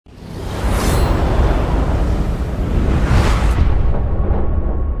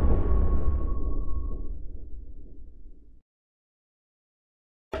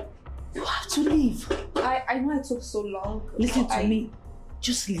I know it took so long. Listen to me.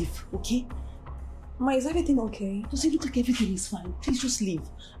 Just leave, okay? Ma, is everything okay? Does it look like everything is fine? Please just leave.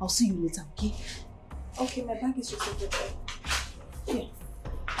 I'll see you later, okay? Okay, my bag is just over there. Here.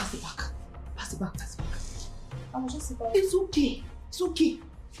 Pass the bag. Pass the bag. Pass the bag. I will just sit down. It's okay. It's okay.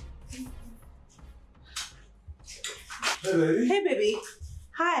 Hey, baby. Hey, baby.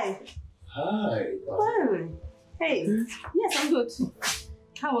 Hi. Hi. Hello. Hey. Yes, I'm good.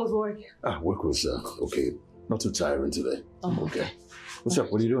 How was work? Work was okay. Not too tiring today. Oh, okay. What's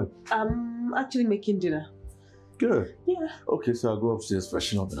up? What are you doing? I'm actually making dinner. Good. Yeah. Okay, so I'll go upstairs,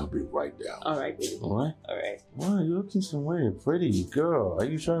 freshen up, and I'll be right down. All right, baby. All right? All right. Why? You're looking some way pretty, girl. Are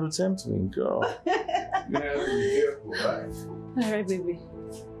you trying to tempt me, girl? You have to be careful, right? All right, baby.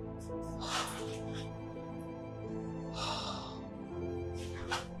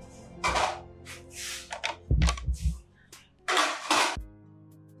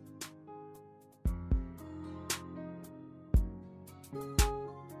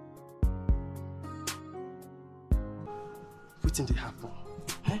 Wetin dey happen?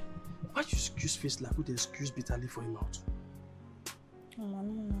 Eh? Why you excuse face like who dey excuse bitterly for him mouth? No.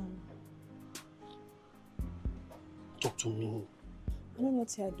 Talk to me. I don't know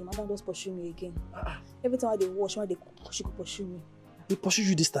what I do. Madam just pursue me again. Every time I dey wash, when they cook, she could pursue me. He pursue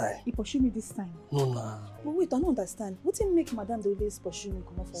you this time? He pursue me this time. No, nah. But wait, I don't understand. What did make Madam dey always pursue me?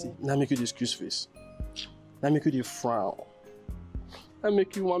 Come on, See, now make you the excuse face. Now make you the frown. Now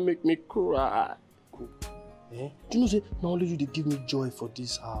make you want make me cry. Eh? Do you know say not only you they give me joy for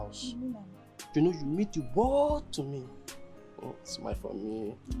this house? You know you meet the world to me. Oh, smile for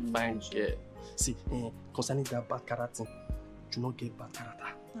me. Fine girl. See, concerning that bad character, do not get bad character.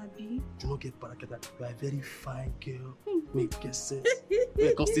 Abi? Do not get bad character. You are a very fine girl. Make get sense.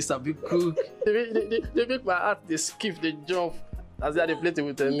 Because this a big cook. They make my heart they skip, they jump. As they play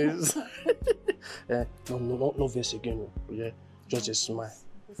with tennis. No verse again. Yeah, just a smile.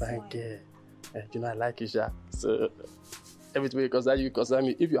 Fine girl. You know I like it, yeah. So everything concern you, concern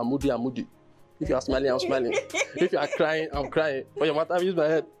me. If you are moody, I'm moody. If you are smiling, I'm smiling. If you are crying, I'm crying. For your matter, I use my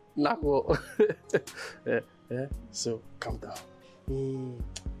head. Nako. So calm down.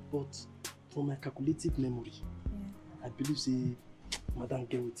 But for my calculative memory, I believe say Madam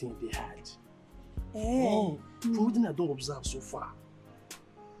get within the heart. From what I don't observe so far.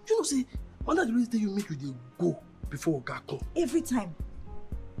 You know, say Madam the reason you make you dey go before Oga come. Every time.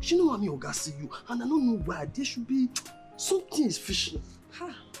 She know what me Oga see you, and I don't know why. There should be something is fishy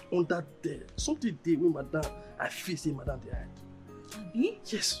on that day. Something there when Madam I feel say Madam they hide. Abi?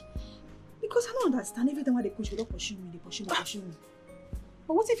 Yes. Because I don't understand. Every time when they push, they don't pursue me. They pursue me.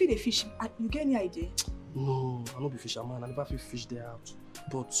 But what if they fish? You get any idea? No, I don't be fisherman. I never feel fish there out.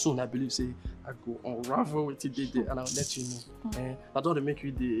 But soon I believe say I go unravel with it there and I'll let you know. I don't want to make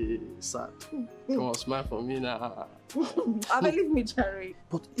you the sad. Come on, smile for me now. I believe me, Jerry.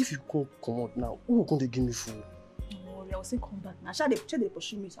 But if you come out now, who will come to give me food? Don't worry, I will say come back. Now, shall they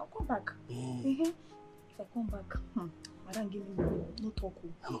pursue me? So I'll come back. If I come back, Madam give me money. No talk.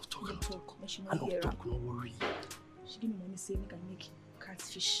 I don't talk. I don't talk. No worry. She give me money, say make I make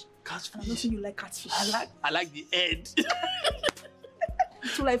catfish. Catfish. I don't think you like catfish. I like the head.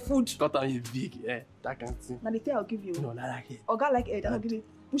 To like food. Cut on you big, that kind of thing. Now the thing I'll give you. No, I like it. Oga like head, I'll give it.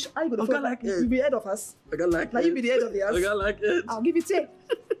 Which are you gonna Oga like you be the head of us. Oga like now you be the head of the house. Oga like it. I'll give it to you.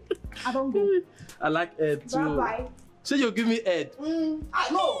 I don't go. I like head too. Bye. So you give me head.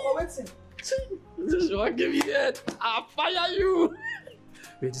 I know, but waiting. Just want to give me head. I'll fire you.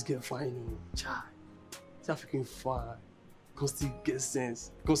 Wait, this girl fine, child. This African fine. Can still get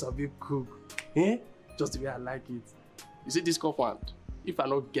sense. Because I'll be cook. Just the way I like it. You see this compound? If I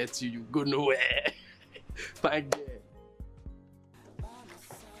don't get you, you go nowhere. Fine girl.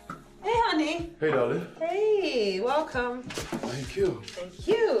 Hey, honey. Hey, darling. Hey, welcome. Thank you. Thank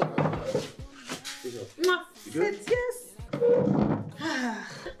you. Sit, yes.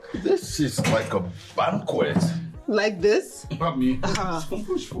 This is like a banquet. Like this? Not me. So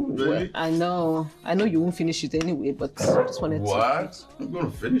much food, baby. I know you won't finish it anyway, but I just wanted to. What? I'm gonna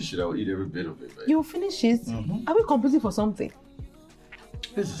finish it. I'll eat every bit of it, baby. You'll finish it? Are we competing for something?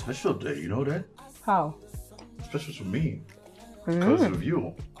 It's a special day, you know that? How? Special to me. Because of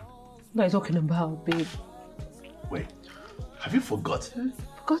you. What are you talking about, babe? Wait, have you forgotten?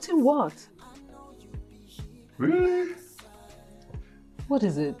 Forgotten what? Really? What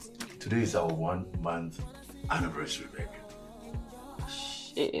is it? Today is our 1 month anniversary, baby.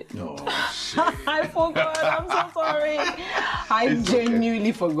 Shit. No, shit. I forgot. I'm so sorry. I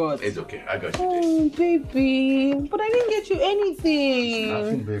genuinely forgot. It's okay. I got you. Oh, baby. But I didn't get you anything.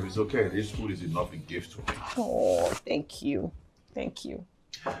 Nothing, baby. It's okay. This food is enough a gift to me. Oh, thank you. Thank you.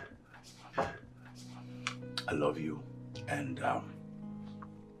 I love you. And I'm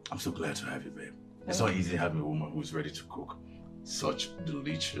so glad to have you, babe. It's not easy having a woman who's ready to cook such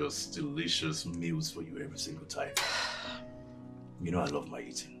delicious, delicious meals for you every single time. You know I love my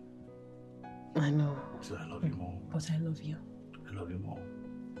eating. I know. So I love you more. But I love you. I love you more.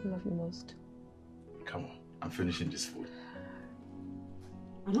 I love you most. Come on, I'm finishing this food.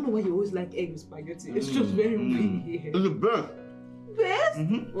 I don't know why you always like egg with spaghetti. It's just very weird. It's the best. Best?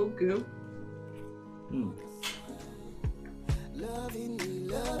 Okay. Loving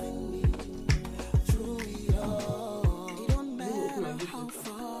me, through it all. It don't matter how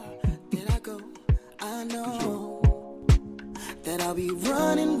far that I go. I know that I'll be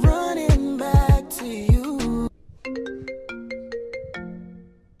running back to you.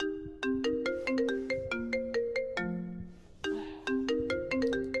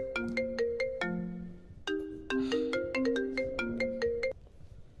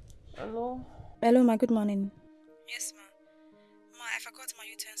 Hello? Hello, ma. Good morning. Yes, ma. Ma, I forgot my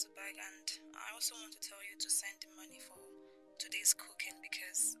utensil bag, and I also want to tell you to send the money for today's cooking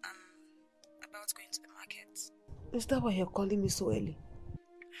because I'm about to go into the market. Is that why you're calling me so early?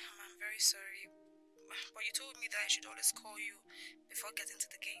 I'm very sorry, but you told me that I should always call you before getting to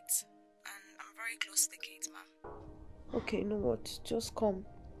the gate, and I'm very close to the gate, ma. Okay, you know what? Just come.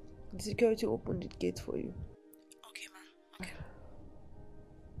 The security opened the gate for you. Okay, ma. Okay.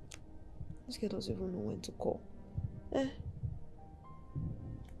 This girl doesn't even know when to call.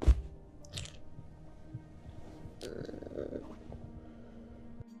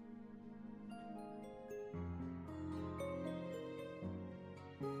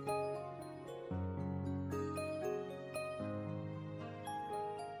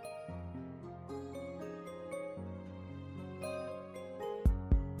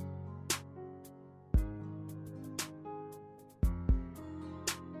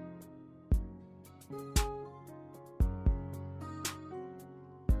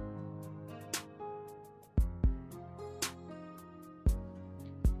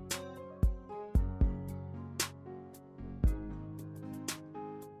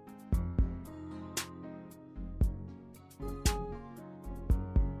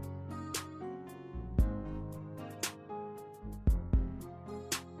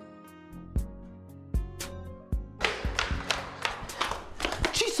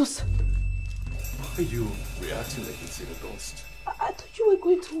 Jesus! Why are you reacting like it's in a ghost? I thought you were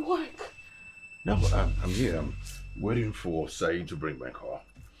going to work. No, I'm here. I'm waiting for Saeed to bring my car.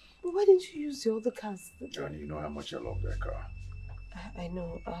 Why didn't you use the other cars? Johnny, you know how much I love that car. I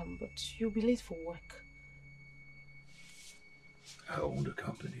know, but you'll be late for work. I own the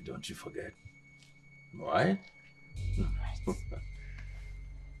company, don't you forget. Right?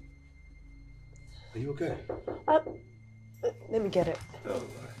 Are you okay? Let me get it. Oh, right.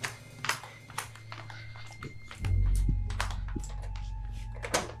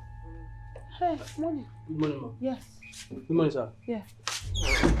 Hey, morning. Good morning, ma'am. Yes. Good morning, sir. Yeah.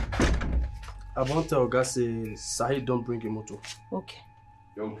 I want to tell Oga say Saeed don't bring a motor. Okay.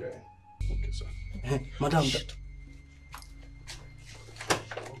 Okay. Okay, sir. Madam.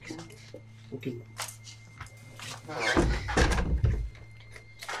 Okay.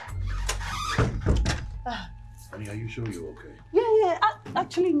 Honey, are you sure you're okay? Yeah.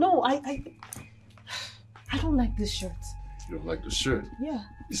 Actually, no. I don't like this shirt. You don't like the shirt? Yeah.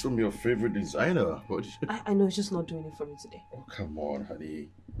 It's from your favorite designer. I know it's just not doing it for me today. Oh, come on, honey.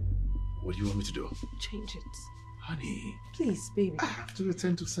 What do you want me to do? Change it. Honey. Please, baby. I have to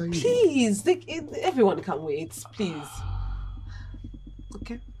attend to Saeed. Please. Everyone can wait. Please.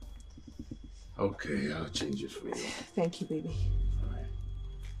 Okay? Okay, I'll change it for you. Thank you, baby.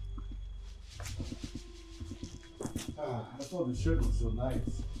 I thought the shirt was so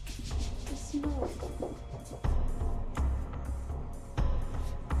nice. It's not.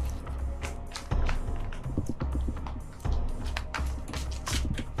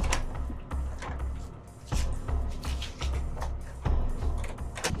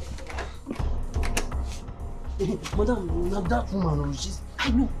 Madam, not that woman. She's... I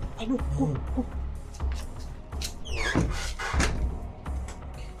know. Go.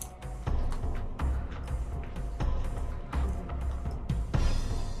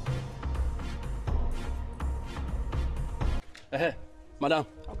 Madam.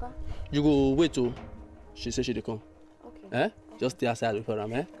 Okay. You go wait till she says she dey come. Okay. Just stay outside with her, eh?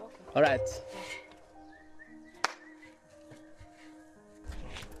 Okay. All right.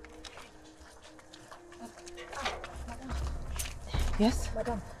 Yes?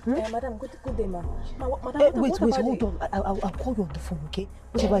 Madam, madam, good day, ma. Madam, wait, hold on. I'll call you on the phone, okay?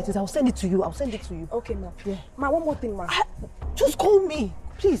 Whatever it is, I'll send it to you. Okay, ma. Yeah. Ma, one more thing, ma. Just call me,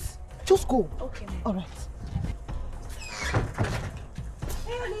 please. Just go. Okay, ma. All right.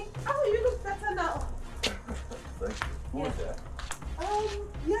 Who was that?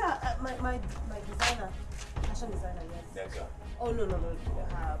 Yeah, my designer, fashion designer, yes. Yes, sir. Oh, no,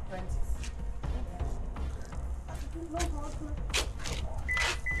 her apprentice.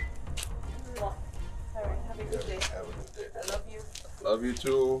 Sorry, have a good day. Have a good day. I love you. Love you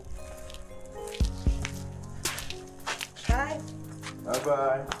too. Bye.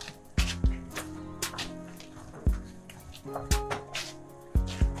 Bye-bye.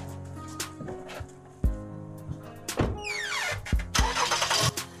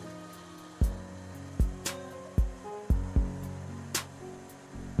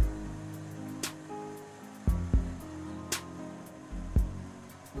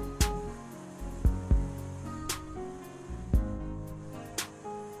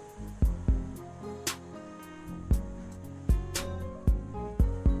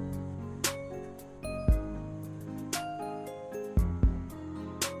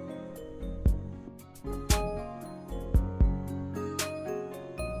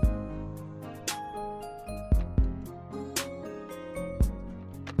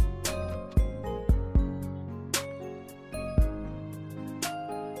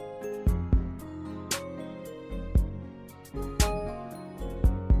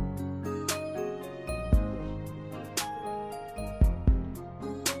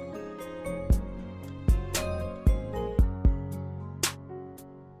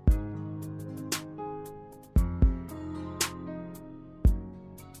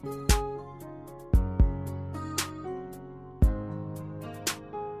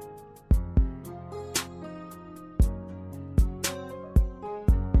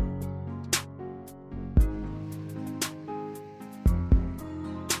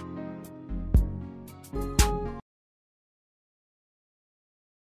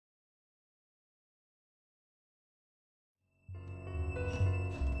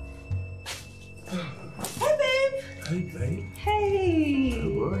 Hey, babe. Hey! How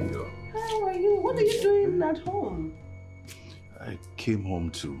are you? How are you? What are you doing at home? I came home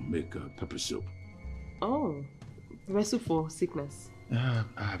to make pepper soup. Oh, pepper soup for sickness. I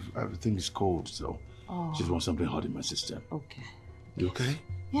think it's cold, so just want something hot in my system. Okay. You okay?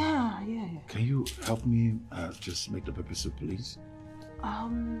 Yeah. Can you help me just make the pepper soup, please?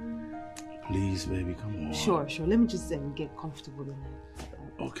 Please, baby, come on. Sure. Let me just get comfortable in it.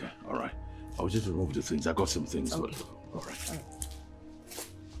 Okay, all right. I'll just remove the things. I got some things. Okay. All right.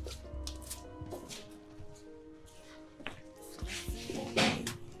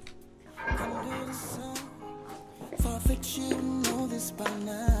 Under the sun, forfeit you know this by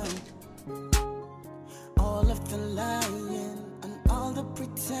now. All of the lying and all the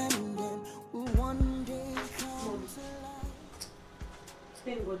pretending will one day come to light.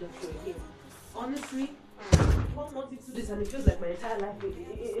 Thank God that you're here. Honestly, 1 month into this and it feels like my entire life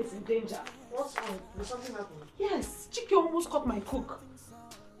is in danger. What's wrong? Did something happen? Yes, Chike almost caught my cook.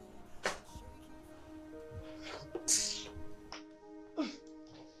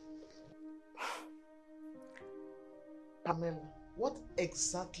 Pamela, what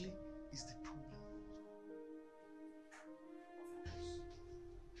exactly is the problem?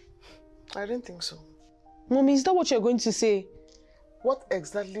 I didn't think so. Mommy, is that what you're going to say? What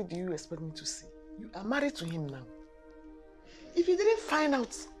exactly do you expect me to say? You are married to him now. If you didn't find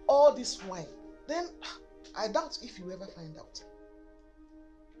out all this while, then I doubt if you ever find out.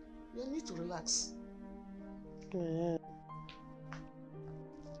 You need to relax. Yeah.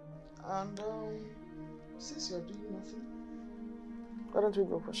 And since you're doing nothing, why don't we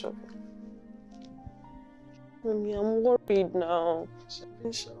go for shopping? Mommy, I'm worried now.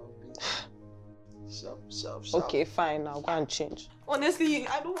 Shop. Okay, fine. I'll go and change. Honestly,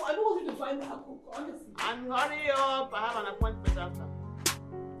 I don't want you to find that cook. Honestly. And hurry up! I have an appointment after.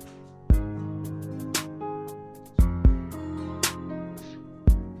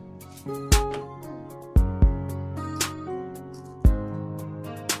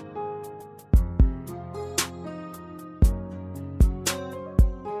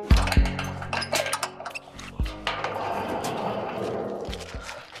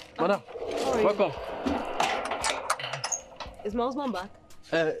 Madam, welcome. Is my husband back?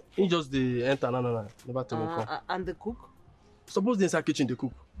 He just the enter, no. Never tell me come. And the cook? Suppose the inside kitchen they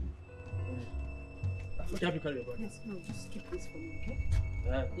cook. Okay, have you carry your bag? Yes, no, just keep this for me,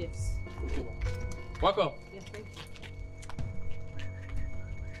 okay? Yes. Okay, welcome. Yes, thank you.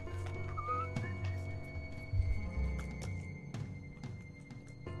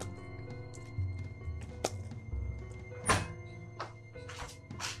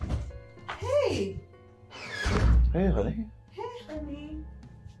 Hey! Hey, honey. Hey, honey.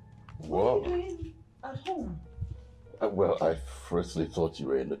 Whoa. What are you doing at home? Well, I firstly thought you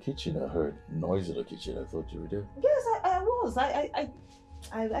were in the kitchen. I heard noise in the kitchen. I thought you were there. Yes, I was. I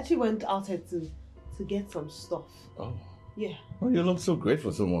actually went outside to get some stuff. Oh. Yeah. Well, you look so great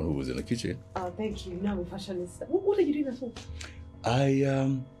for someone who was in the kitchen. Oh, thank you. Now I'm a fashionista. What are you doing at home?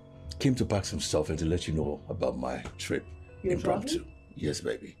 I came to pack some stuff and to let you know about my trip. You're impromptu. traveling? Yes,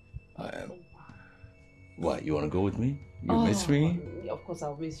 baby. I am. Why? You want to go with me? You miss me? Of course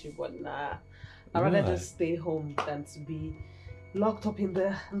I'll miss you, but nah. I'd rather just stay home than to be locked up in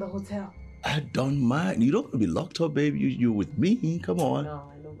the hotel. I don't mind. You don't want to be locked up, baby. You're with me. Come on.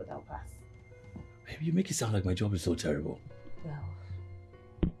 No, I know, but I'll pass. Baby, you make it sound like my job is so terrible. Well,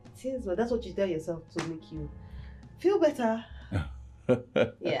 it is, but that's what you tell yourself to make you feel better.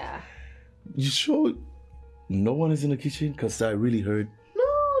 Yeah. You sure no one is in the kitchen? Because I really heard.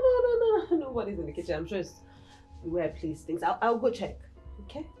 No. Nobody's in the kitchen. I'm sure it's where I place things. I'll go check.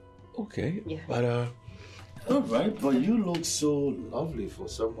 Okay? Okay. Yeah. But, all right. But you look so lovely for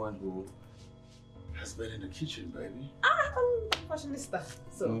someone who has been in the kitchen, baby. I'm a fashionista.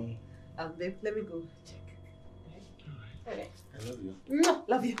 So, babe, let me go check. All right. I love you. No,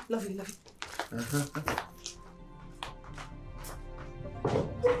 love you.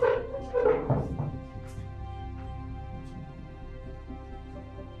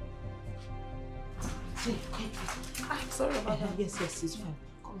 Hey. I'm sorry about that. Yes, it's fine.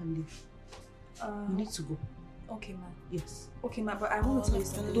 Come and leave. You need to go. Okay, ma. Yes. Okay, ma, but I want to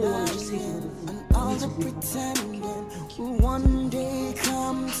listen. Don't worry, just leave me. And all the pretending will one day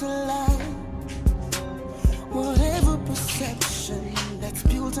come to light. Whatever perception that's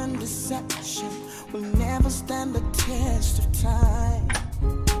built on deception will never stand the test of time.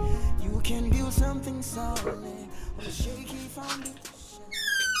 You can build something solid on a shaky foundation.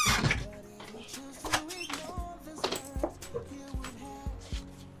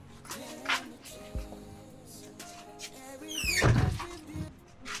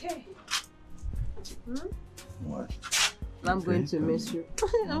 What? I'm going to miss you.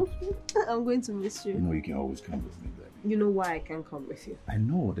 I'm going to miss you. You know you can always come with me, baby. You know why I can't come with you? I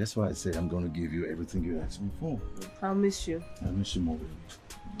know. That's why I said I'm going to give you everything you asked me for. I'll miss you. I miss you more,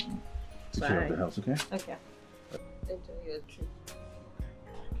 baby. Take care of the house, okay? Okay. Enjoy your trip.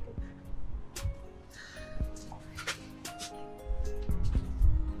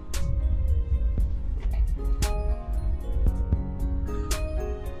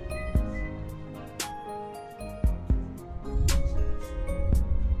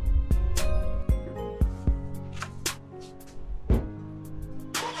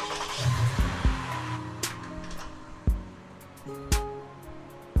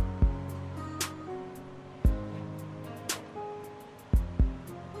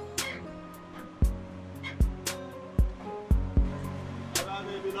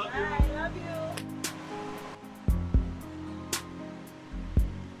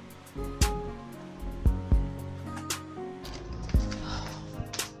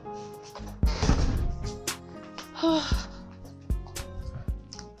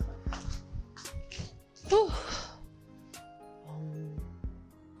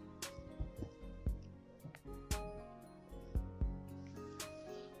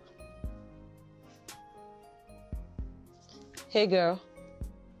 Hey girl.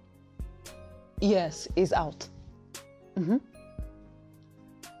 Yes, it's out.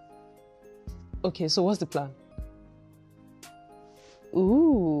 Okay, so what's the plan?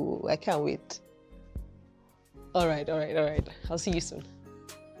 Ooh, I can't wait. All right. I'll see you soon.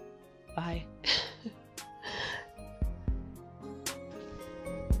 Bye.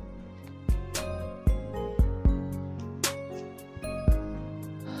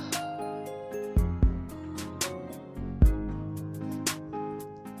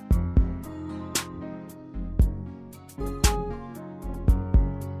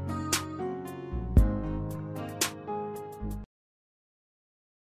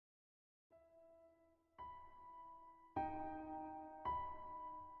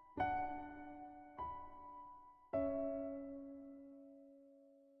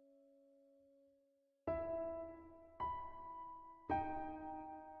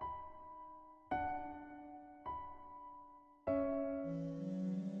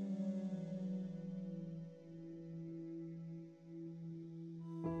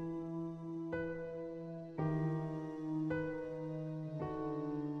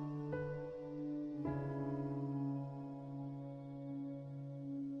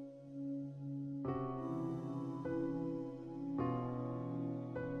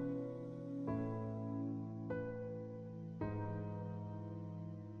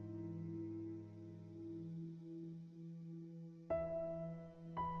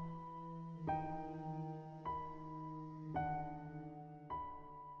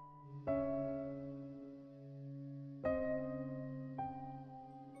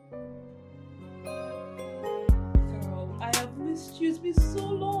 be so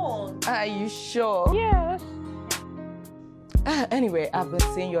long. Are you sure? Yes. Anyway, I've been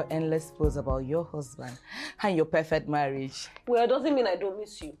seeing your endless posts about your husband and your perfect marriage. Well, it doesn't mean I don't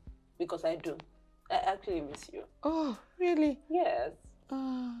miss you, because I do. I actually miss you. Oh, really? Yes.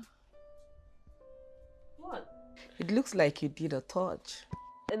 What? It looks like you did a touch.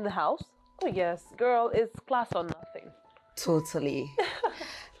 In the house? Oh, yes. Girl, it's class or nothing. Totally.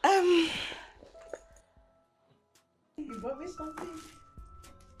 You brought me something?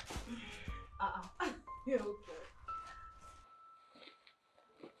 You're okay.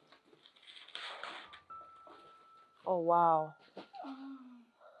 Oh, wow.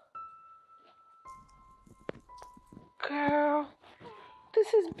 Girl, this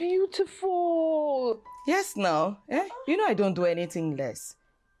is beautiful. Yes, no. You know I don't do anything less.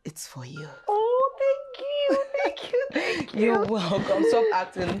 It's for you. Oh, thank you. Thank you. Thank you. You're welcome. Stop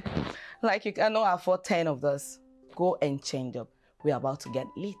acting like you cannot afford 10 of this. Go and change up. We're about to get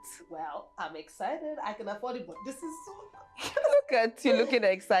lit. Well, I'm excited. I can afford it, but this is so good. Look at you looking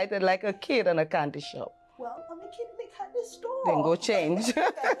excited like a kid in a candy shop. Well, I'm a kid in a candy store. Then go change.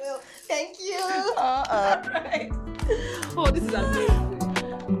 I will. Thank you. All right. Oh, this is amazing.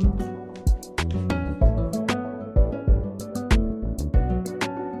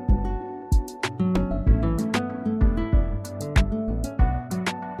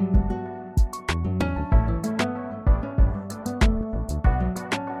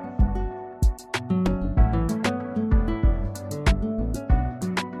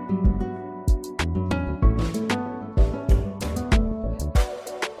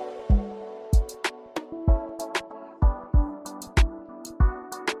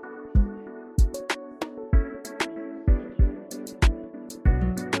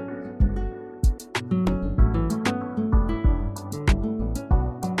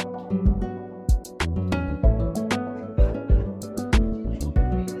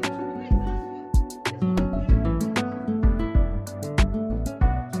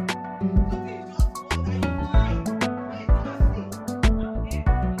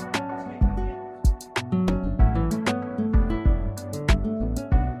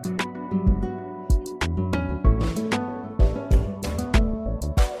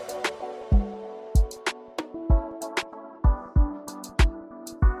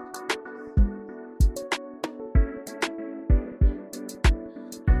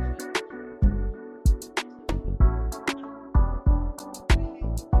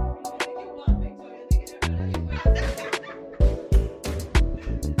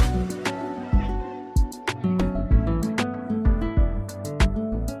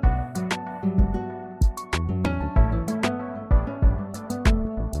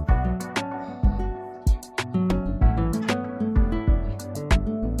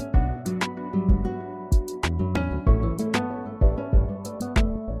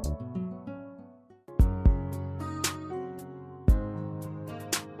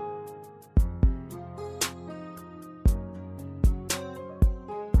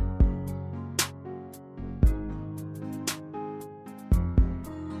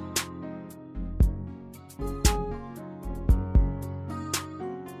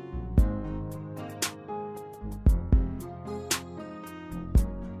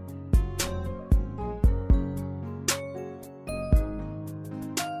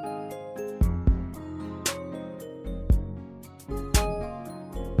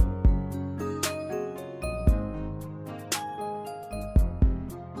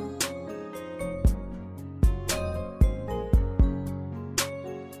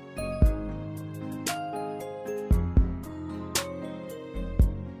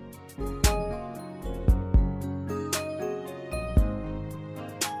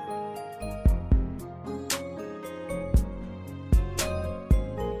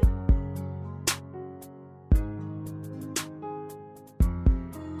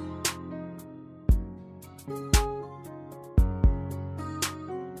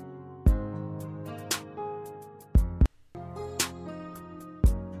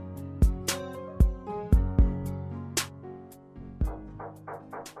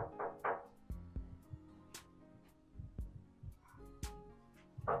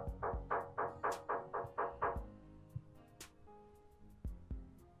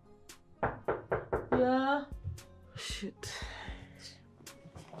 Yeah. Shit.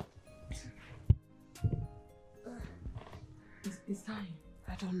 It's time.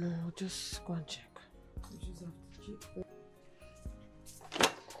 I don't know. Just go and check. You just have to check.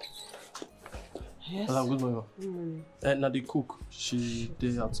 Yes. Hello, good morning. Good morning. Now the cook, she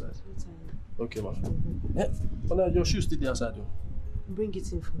dey outside. Okay, ma. Yeah. Your shoes still dey outside though. Bring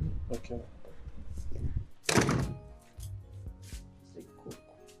it in for me. Okay.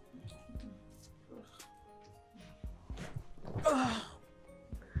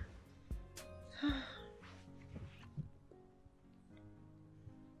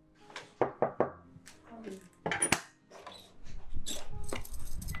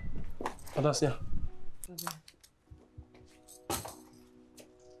 Adasia.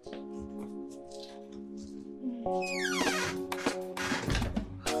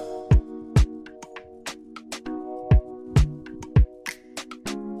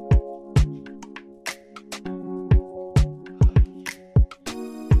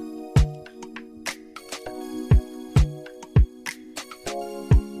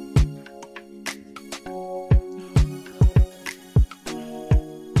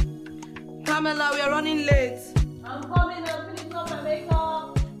 Pamela, we are running late. I'm coming, I'm finishing up my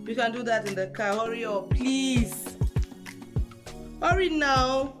makeup. You can do that in the car. Hurry up, please. Hurry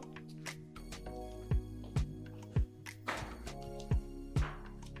now.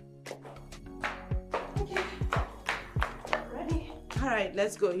 Okay. Ready? All right,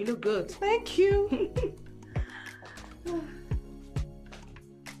 let's go. You look good. Thank you.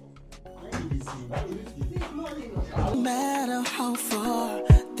 No matter how far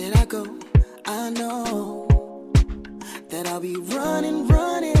that I go, I know that I'll be running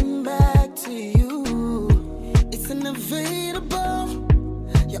back to you. It's inevitable.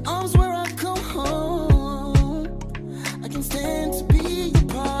 Your arms where I come home. I can stand to be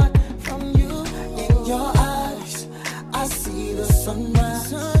apart from you. In your eyes, I see the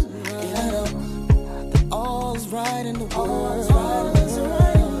sunrise. And I know that all's right in the world.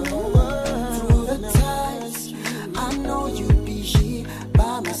 Through the times, I know you'll be here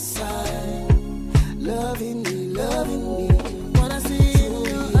by my side, loving me. When I see you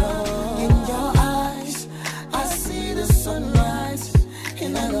in your eyes, I see the sunrise,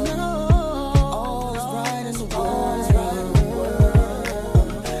 and I know all's right in the world.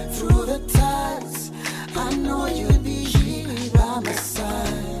 Through the times, I know you'll be here by my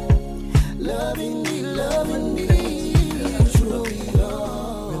side, loving me, truly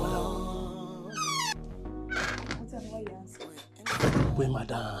love. Wait,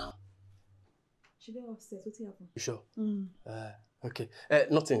 madam. She did upstairs. What's happening? You sure? Okay.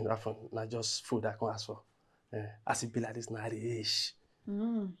 Nothing happened. Not just food I can ask for. As it be like this, now ish.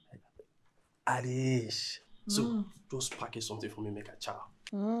 So just package something for me, make a chow.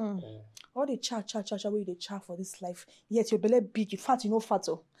 All the chow where they chow for this life. Yet your belly big, you fat, you know fat.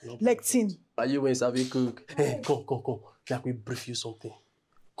 Leg thin. Are you when Savi cook? Hey, come. Like we brief you something.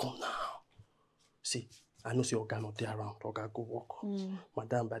 Come now. See, I know your guy not there around. Oga go walk.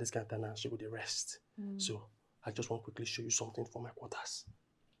 Madam, by this kind of time now, she go the rest. So I just want to quickly show you something for my quarters.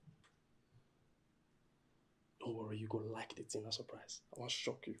 Don't worry, you go like the thing, a surprise. I want to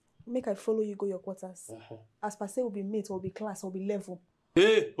shock you. Make I follow you go your quarters. As per say will be mate, will be class, will be level.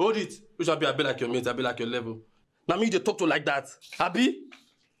 Hey, hold it. You shall be a bit like your mate, a bit like your level. Now me, they talk to like that. Abi?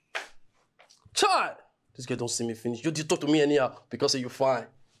 Child! This girl don't see me finish. You did talk to me anyhow because you fine.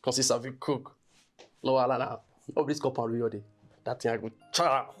 Because it's a big cook. No, Alana. Nobody's got power your day. That thing I go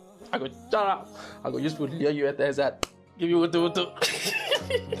chara. I go use food here you at that. Give you what to. No.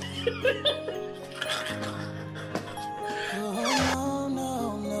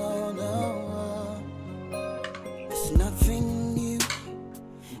 There's nothing new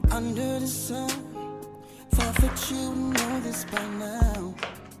under the sun. Forfeit, you know this by now.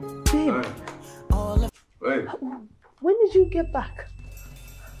 Babe. Hey. When did you get back?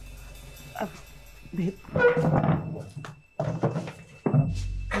 Babe.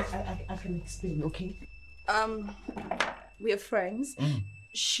 I can explain, okay? We are friends.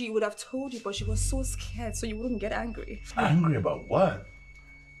 She would have told you, but she was so scared, so you wouldn't get angry. Angry about what?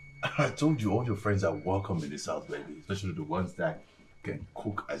 I told you all your friends are welcome in this house, baby. Especially the ones that can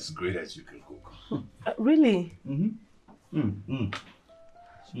cook as great as you can cook. Really?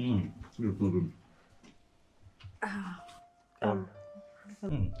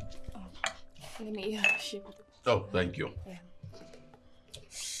 Let me shake it. Oh, thank you. Yeah.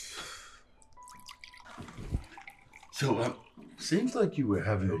 So, seems like you were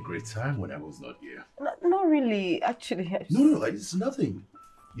having a great time when I was not here. Not really, actually. No, it's nothing.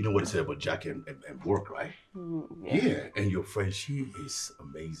 You know what I said about Jack and work, right? Yeah, and your friend, she is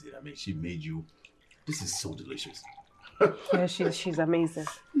amazing. I mean, she made you... This is so delicious. Yeah, she's amazing.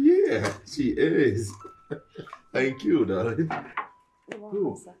 Yeah, she is. Thank you, darling.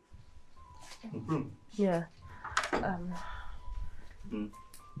 Cool. Yeah.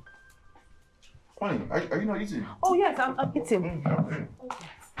 Fine. Are you not eating? Oh yes, I'm eating. Okay.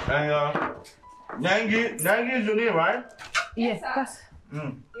 And Nangi is your name, right? Yes, that's.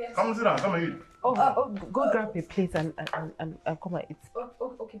 Yes. Come sit down. Come and eat. Oh, go grab a plate and come and eat.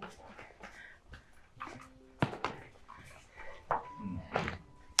 Okay.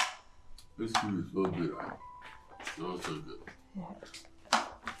 This food is so good. So good. Yeah.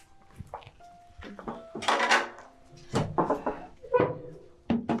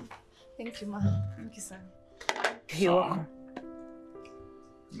 Thank you, ma. Thank you, sir. You're welcome.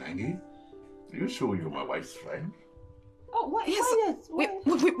 Maggie, are you sure you're my wife's friend? Oh, what? Yes. Why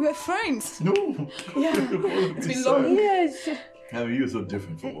We're friends. No. Yeah. It's been long. Yes. I mean, you're so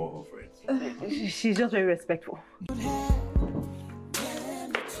different from all her friends. She's just very respectful.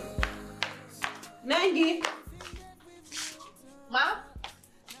 Nangi! Ma?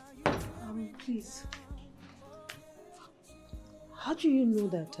 Please. How do you know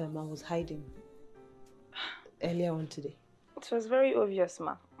that I was hiding earlier on today? It was very obvious,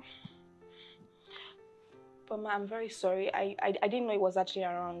 ma. But ma, I'm very sorry. I didn't know it was actually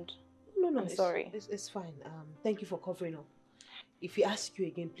around. No, I'm sorry. It's fine. Thank you for covering up. If he asks you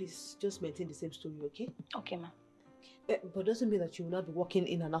again, please just maintain the same story, okay? Okay, ma. But doesn't mean that you will not be walking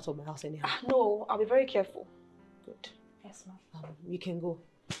in and out of my house anyhow. No, I'll be very careful. Good. Yes, ma. You can go.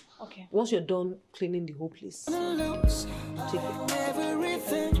 Okay. Once you're done cleaning the whole place, take it.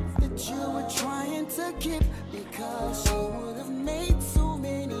 Everything that you were trying to keep, because you would have made so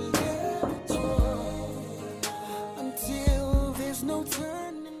many years until there's no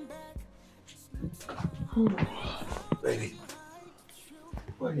turning back. Baby,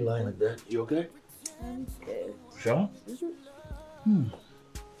 why are you lying like that? You okay? I'm good. Sure?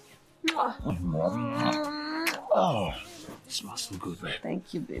 Oh, it smells so good, babe.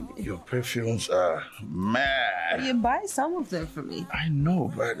 Thank you, baby. Your perfumes are mad. You buy some of them for me. I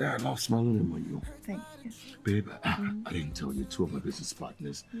know, but I love smelling them on you. Thank you. Babe, I didn't tell you, 2 of my business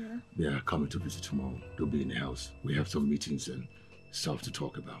partners, they are coming to visit tomorrow. They'll be in the house. We have some meetings and stuff to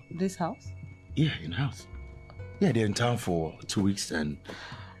talk about. This house? Yeah, in the house. Yeah, they're in town for 2 weeks and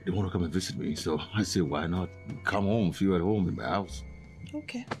they want to come and visit me. So I said, why not come home, feel at home in my house?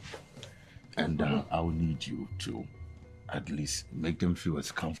 Okay. And I will need you to at least make them feel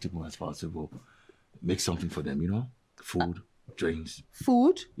as comfortable as possible. Make something for them, you know? Food, drinks.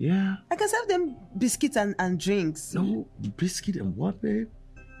 Food? Yeah. I can serve them biscuits and drinks. No, biscuit and what, babe?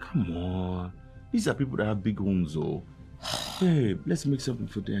 Come on. These are people that have big homes, though. Babe, let's make something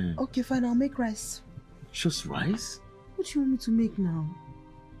for them. Okay, fine. I'll make rice. Just rice? What do you want me to make now?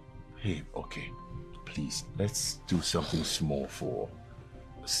 Babe, okay. Please, let's do something small for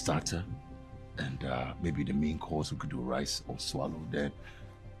a starter. And maybe the main course, we could do rice or swallow. Then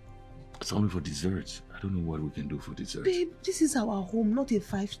something for dessert. I don't know what we can do for dessert. Babe, this is our home, not a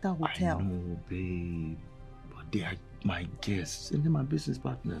 5-star hotel. I know, babe. But they are my guests and they're my business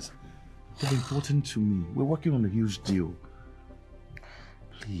partners. They're important to me. We're working on a huge deal.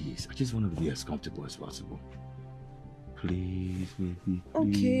 Please, I just want to be as comfortable as possible. Please, baby.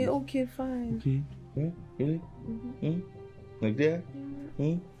 Please. Okay, fine. Okay. Yeah? Really? Like that?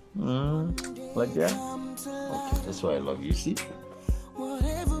 Like that? Okay, that's why I love you, see?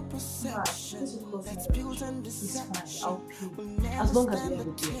 Whatever perception that's built on deception will never As long as stand we have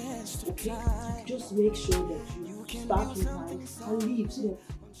the a deal, test of okay? time. Just make sure that you start in time and leave so that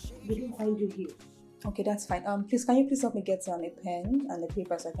they don't find you here. Okay, that's fine. Please, can you please help me get a pen and a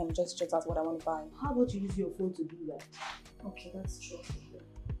paper so I can just jot out what I want to buy? How about you use your phone to do that? Okay, that's true.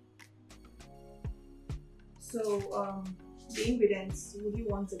 So, the ingredients, would you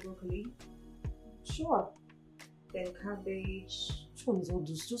want the broccoli? Sure. Then cabbage. Which one is all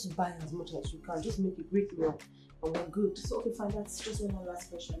this? Just buy as much as you can. Just make a great meal and we're good. So, okay, fine. That's just one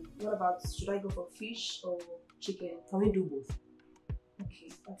last question. What about, should I go for fish or chicken? Can we do both?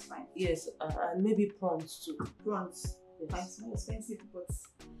 Okay, that's fine. Yes, and maybe prawns too. Prawns. Yes. Fine, it's more expensive, but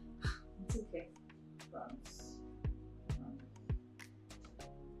it's okay. Prawns.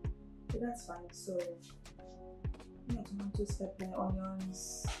 Okay, that's fine. So, yeah, tomatoes, pepper,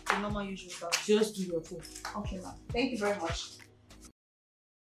 onions, the normal usual stuff. Just do your thing. Okay, ma'am. Thank you very much.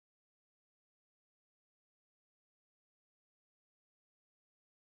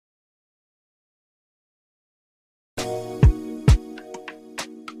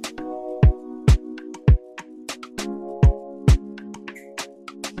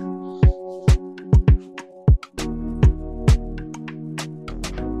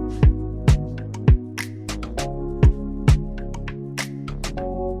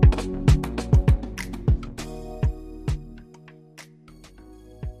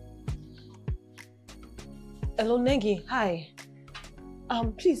 Hello, Negi. Hi.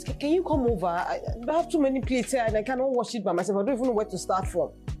 Please, can you come over? I have too many plates here and I cannot wash it by myself. I don't even know where to start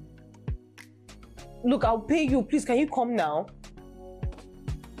from. Look, I'll pay you. Please, can you come now?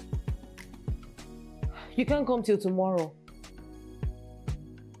 You can't come till tomorrow.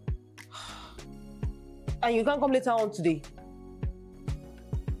 And you can't come later on today.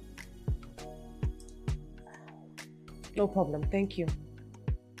 No problem, thank you.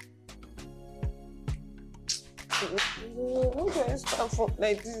 How do I start from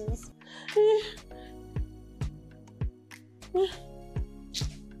like this?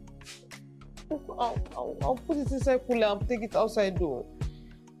 I'll put it inside cooler and take it outside though.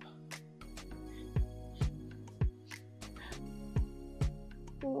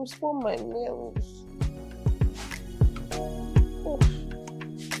 I'll spoil my nails. Oh.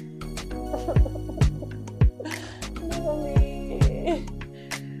 Mommy.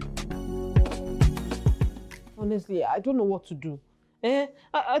 Honestly, I don't know what to do.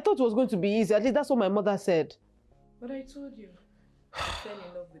 I thought it was going to be easy. At least that's what my mother said. But I told you. I fell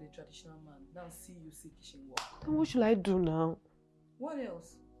in love with a traditional man. Now see you see kitchen work. Then what should I do now? What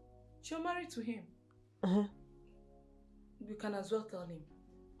else? You're married to him. You can as well tell him.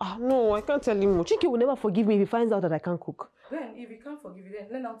 No, I can't tell him. Chike will never forgive me if he finds out that I can't cook. Then, if he can't forgive you, then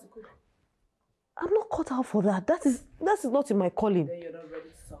learn how to cook. I'm not cut out for that. That is not in my calling. Then you're not ready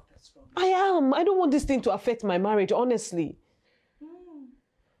to solve that problem. I am. I don't want this thing to affect my marriage, honestly.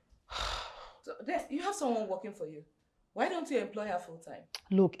 So then, you have someone working for you. Why don't you employ her full time?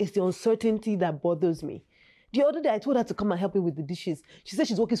 Look, it's the uncertainty that bothers me. The other day, I told her to come and help me with the dishes. She said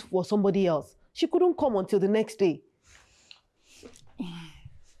she's working for somebody else. She couldn't come until the next day.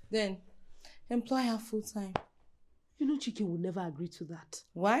 Then, employ her full time. You know Chike will never agree to that.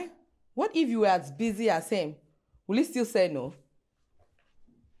 Why? What if you were as busy as him? Will he still say no?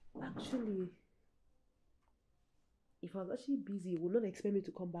 Actually, if I was actually busy, he would not expect me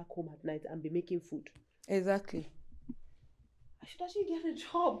to come back home at night and be making food. Exactly. I should actually get a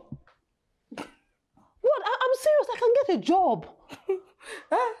job. What? I'm serious. I can get a job.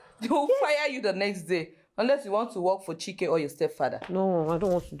 They'll fire you the next day. Unless you want to work for Chike or your stepfather. No, I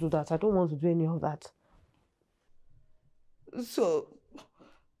don't want to do that. I don't want to do any of that. So,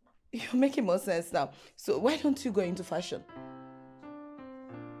 you're making more sense now. So, why don't you go into fashion?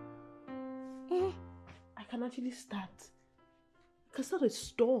 I can actually start. I can start a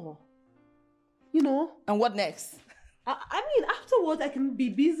store. You know? And what next? I mean, afterwards, I can be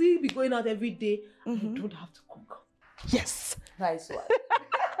busy, be going out every day. I don't have to cook. Yes. Nice one.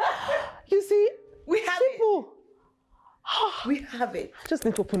 You see? We have it. We have it. Just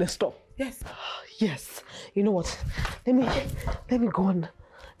need to open a store. Yes. Yes. You know what? Let me go on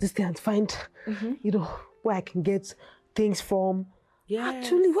this thing and find, you know, where I can get things from. Yes.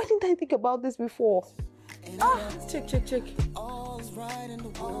 Actually, why didn't I think about this before? Check. All's right in the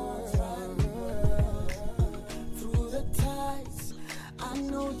world. Through the tides, I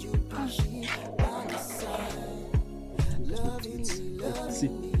know you'll be by my side. Loving me. See,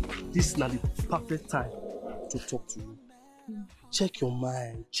 this is not the perfect time to talk to you. Check your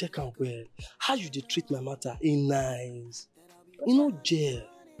mind, check am well. How you dey treat my matter in nice. You know, jail.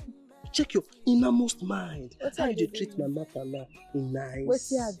 Check your innermost mind. How you dey treat my matter now in nice.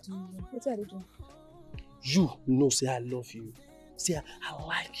 What's I do? What I do? You know, say I love you. Say I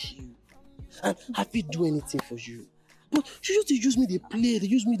like you. And I fit do anything for you. But you just use me, they play, they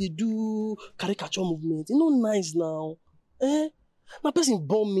use me, they do caricature movement. You know, nice now. My person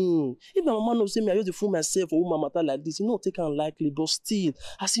born me. If my mama knows say me, I just fool myself for woman matter like this, you know, take am lightly, but still,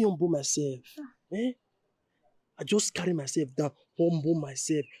 I see humble myself. I just carry myself down, humble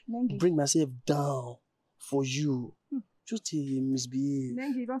myself, bring myself down for you. Just misbehave.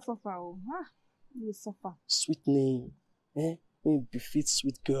 Nengi, you don't suffer. You suffer. Sweet name. Maybe befit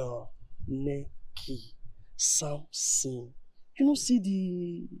sweet girl. Neki. Samson. You know, see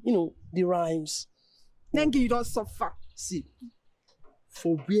the rhymes. Nengi, you don't suffer. See,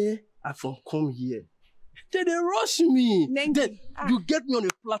 for where I from come here, they rush me. Nengi. Then you get me on a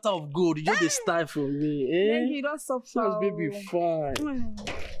platter of gold. You just style for me. Nengi, you don't suffer. So baby, fine.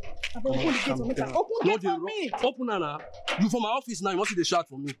 Open for me. Open now. You from my office now, you want to shout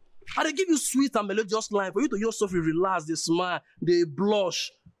for me. I they give you sweet and melodious line for you to just suffer, relax, they smile, they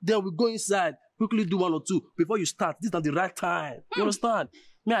blush. Then we go inside, quickly do 1 or 2 before you start. This is not the right time. You understand?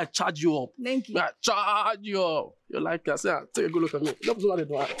 May I charge you up? Thank you. May I charge you up? You like that? Say, take a good look at me. Don't what they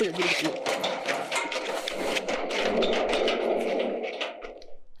do. Take a good look at me.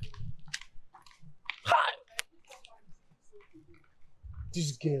 Hi.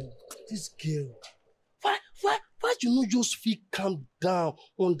 This girl. Why you not just feel calm down?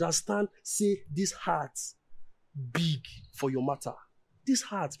 Understand? Say this heart big for your matter. This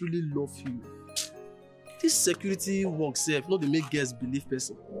heart really love you. This security work self, not to make girls believe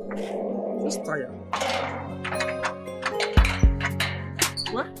person. Just tired.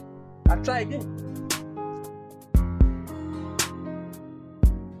 What? I try again.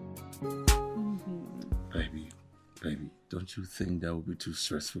 Baby, don't you think that would be too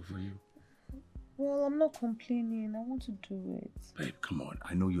stressful for you? Well, I'm not complaining. I want to do it. Babe, come on.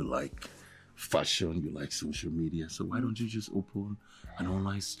 I know you like fashion, you like social media, so why don't you just open an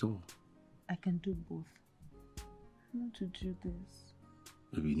online store? I can do both. I want to do this.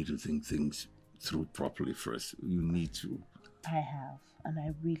 Maybe you need to think things through properly first. You need to. I have, and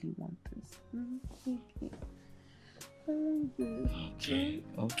I really want this. I want this. Okay.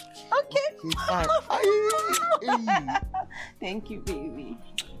 Thank you, baby.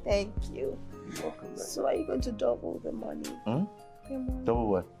 Thank you. You're welcome, babe. So are you going to double the money? Huh? The money. Double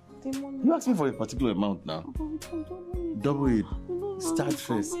what? The money. You asked me for a particular amount now. But we can double it. Double it. No, Start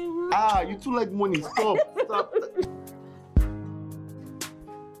first. Ah, you too like money. Stop. Stop.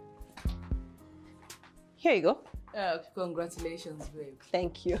 Here you go. Congratulations, babe.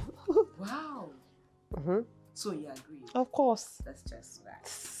 Thank you. Wow. So you agree? Of course. That's just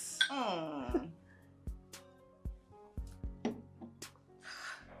that.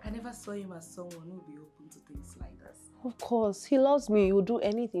 I never saw him as someone who would be open to things like this. Of course. He loves me. He will do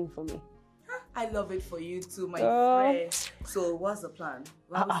anything for me. I love it for you too, my friend. So what's the plan?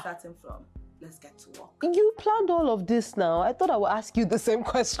 Where are we starting from? Let's get to work. You planned all of this now. I thought I would ask you the same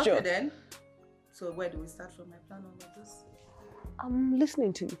question. Okay then. So where do we start from? My plan all of this? I'm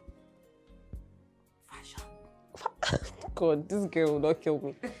listening to you. Fashion. God, this girl will not kill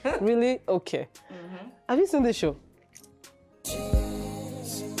me. Really? Okay. Have you seen the show?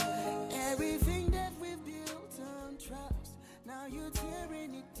 Everything that we've built on trust, now you're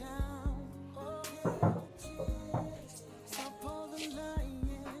tearing it down. Stop all the lying.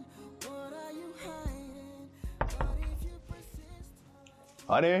 What are you hiding? But if you persist,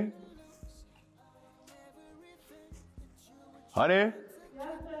 Honey? Honey?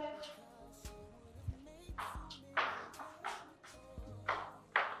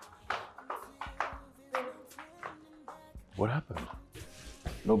 What happened?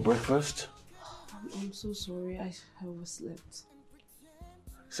 No breakfast? I'm so sorry. I overslept.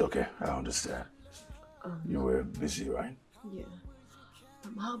 It's okay. I understand. You were busy, right? Yeah.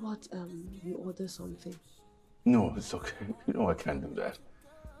 How about you order something? No, it's okay. You know I can't do that.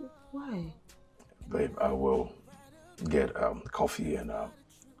 Why? Babe, I will get coffee and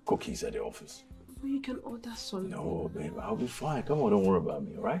cookies at the office. Well, you can order something. No, babe, I'll be fine. Come on, don't worry about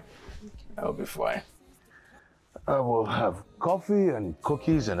me, all right? Okay. I'll be fine. I will have coffee and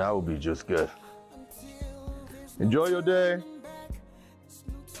cookies and I will be just good. Enjoy your day.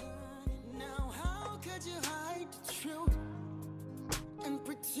 now how could you hide the truth and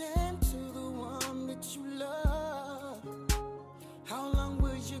pretend to the one that you love? How long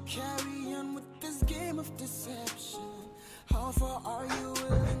will you carry on with this game of deception? How far are you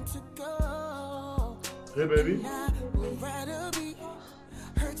willing to go? Hey, baby. And I would rather be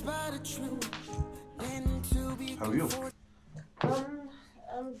hurt by the truth than to be. How are you?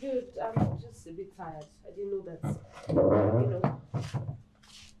 I'm good. I'm just a bit tired. I didn't know that,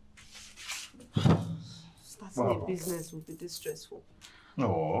 starting a business would be this stressful.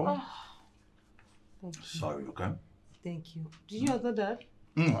 No. Thank you. Sorry, okay? Thank you. Did you order that?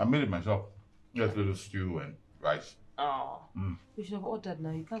 I made it myself. Just a little stew and rice. Oh. You should have ordered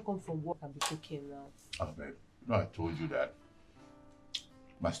now. You can't come from work and be cooking now. Oh, babe. You know I told you that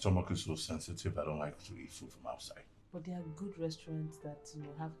my stomach is so sensitive, I don't like to eat food from outside. But there are good restaurants that,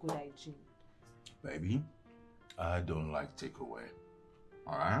 have good hygiene. Baby, I don't like takeaway.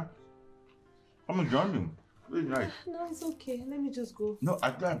 Alright? I'm enjoying you. Really nice. No, it's okay. Let me just go. No,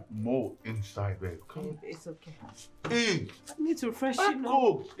 I got more inside, babe. Come on. It's okay. Eat! I need to freshen up.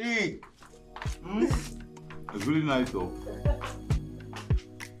 Go! Eat! It's really nice though.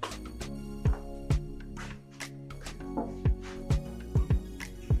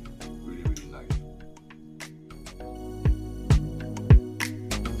 Really, really nice.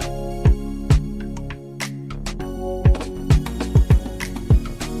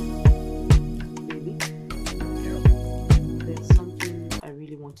 Baby, Yeah. there's something I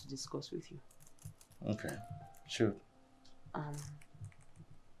really want to discuss with you. Okay. Sure.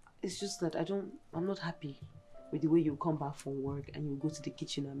 It's just that I'm not happy with the way you come back from work and you go to the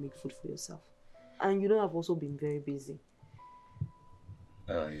kitchen and make food for yourself. And I've also been very busy.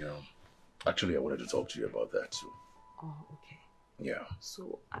 Yeah. Actually, I wanted to talk to you about that too. Oh, okay. Yeah.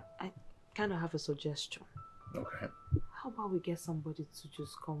 So I kind of have a suggestion. Okay. How about we get somebody to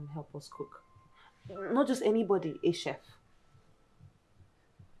just come help us cook? Not just anybody, a chef.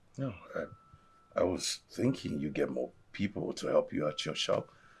 No, I was thinking you get more people to help you at your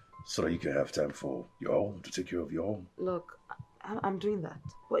shop so that you can have time for your home, to take care of your home. Look, I'm doing that.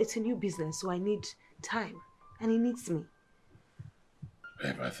 But it's a new business, so I need time. And it needs me.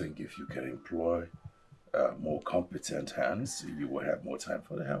 Babe, I think if you can employ more competent hands, you will have more time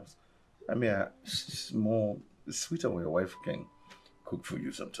for the house. I mean, it's more sweeter when your wife can cook for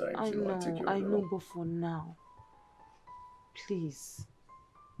you sometimes. I Take know, but for now, please.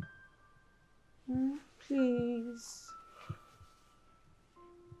 Please.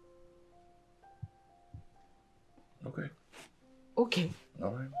 Okay. Okay.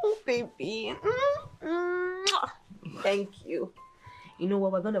 All right. Oh, baby. Thank you. You know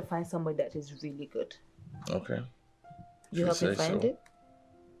what? We're going to find somebody that is really good. Okay. You help me find it?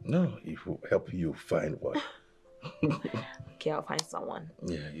 No, it will help you find what? Okay, I'll find someone.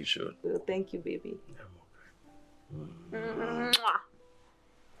 Yeah, you should. Well, thank you, baby.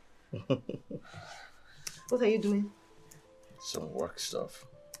 What are you doing? Some work stuff.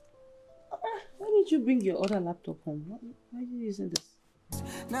 Why did you bring your other laptop home? Why are you using this?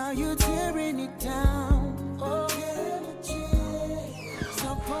 Now you're tearing it down. Oh,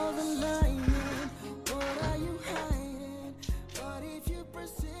 stop all the lying. What are you hiding? But if you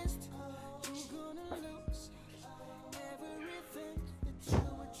persist, you're gonna lose everything that you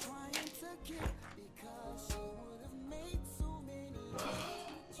were trying to get, because you would have made so many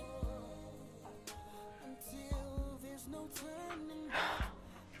until there's no turning back.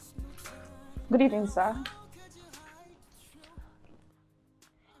 Good evening, sir.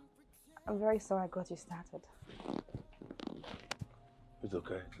 I'm very sorry I got you started. It's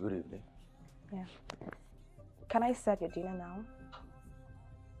okay. Good evening. Yeah. Can I serve your dinner now?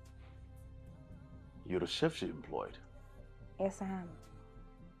 You're the chef she employed. Yes, I am.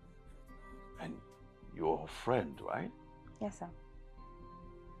 And you're her friend, right? Yes, sir.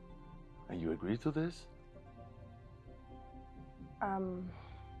 And you agreed to this?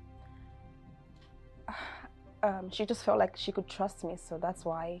 She just felt like she could trust me, so that's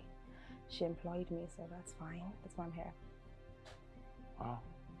why she employed me, so that's fine. That's why I'm here. Well,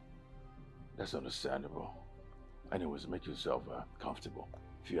 that's understandable. Anyways, make yourself comfortable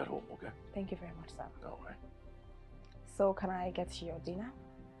if you're at home, okay? Thank you very much, sir. All right. So, can I get you your dinner?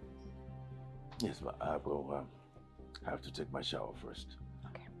 Yes, but I will have to take my shower first.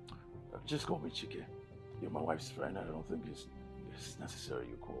 Okay. Just call me Chike. You're my wife's friend. I don't think it's necessary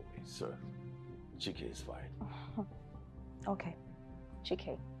you call me sir. Chike is fine. Okay.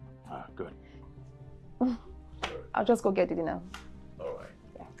 Chike. Ah, good. I'll just go get the dinner. All right.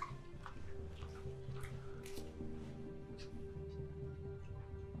 Yeah.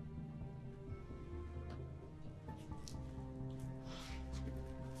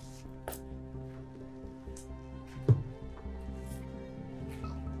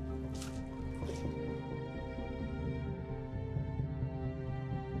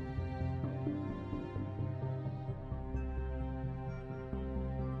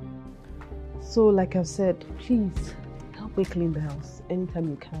 So, like I've said, please help me clean the house anytime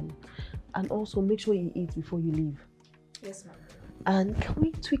you can. And also make sure you eat before you leave. Yes, ma'am. And can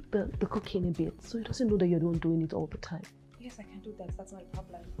we tweak the cooking a bit so he doesn't know that you're the one doing it all the time? Yes, I can do that. That's my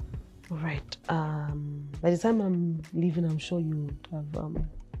problem. All right. By the time I'm leaving, I'm sure you have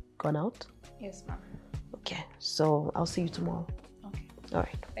gone out. Yes, ma'am. Okay. So I'll see you tomorrow. Okay. All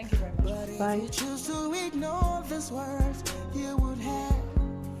right. Thank you very much. But Bye. if you choose to ignore these words, you would have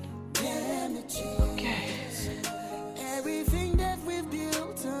damages. Okay. Everything that we've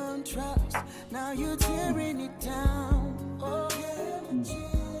built on trust, now you're tearing it down. Oh,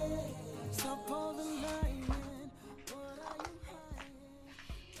 stop all the lying. What are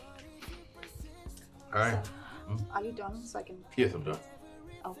you hiding? All right. Are you done so I can... Yes, I'm done.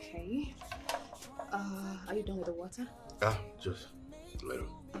 Okay. Are you done with the water? Ah, just a little.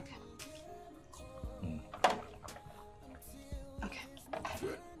 Okay. Okay.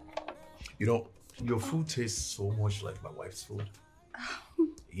 Good. You know, your food tastes so much like my wife's food.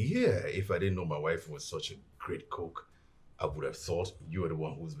 Yeah, if I didn't know my wife was such a great cook, I would have thought you were the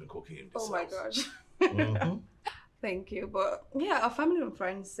one who's been cooking in this Oh my house. gosh. Thank you. But yeah, our family and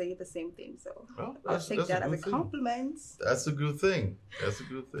friends say the same thing, so Well, I'll take that as a compliment. That's a good thing. That's a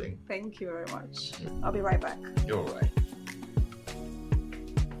good thing. Thank you very much. I'll be right back. You're right.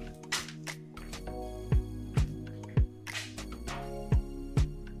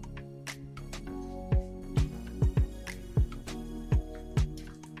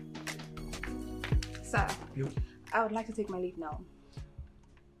 Sir, I would like to take my leave now.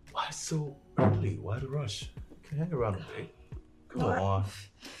 Why so early? Why the rush? Can you hang around a bit? Come on.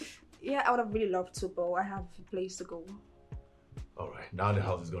 Yeah, I would have really loved to, but I have a place to go. All right. Now the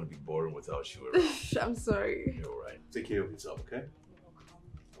house is going to be boring without you around. I'm sorry. You're all right. Take care of yourself, okay?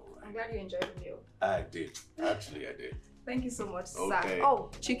 I'm glad you enjoyed the meal. I did. Actually, I did. Thank you so much, Okay. sir. Oh,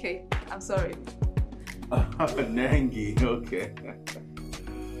 Chike, I'm sorry. Nangi, okay.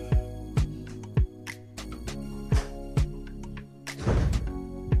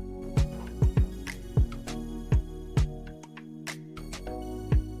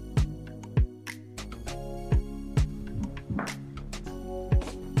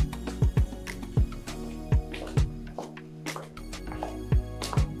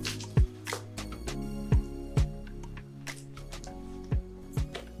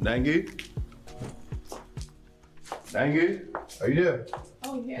 Nangi? Nangi? Are you there?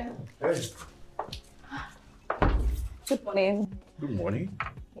 Oh, yeah. Hey. Good morning. Good morning.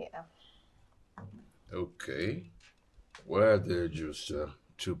 Yeah. Okay. Where are there just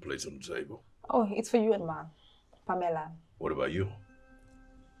 2 plates on the table? Oh, it's for you and Ma. Pamela. What about you?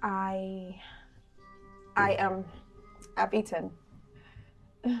 I've eaten.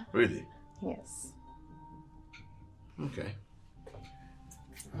 Really? Yes. Okay.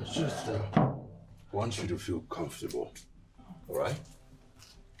 I just want you to feel comfortable. All right?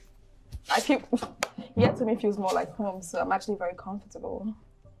 Yeah, to me feels more like home, so I'm actually very comfortable.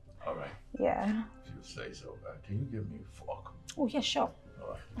 All right. Yeah. If you say so. Can you give me a fork? Oh, yeah, sure. All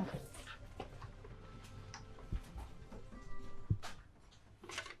right. Okay.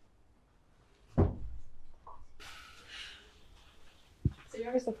 So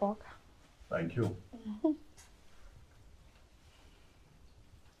here is the fork. Thank you.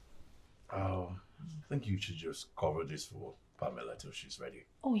 I think you should just cover this for Pamela till she's ready.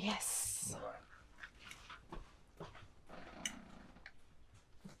 Oh, yes. All right.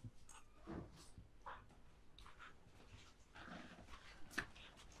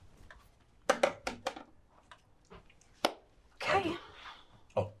 Okay.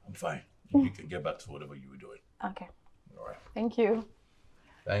 Oh, I'm fine. You can get back to whatever you were doing. Okay. All right. Thank you.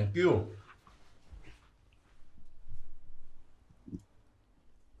 Thank you.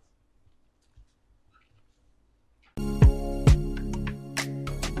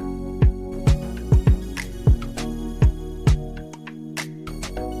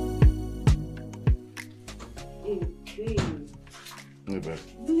 Hey, babe.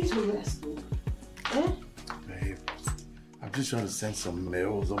 You need to rest. Eh? Babe, I'm just trying to send some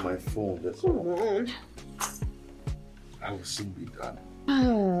mails on my phone. That's Come all. on. I will soon be done.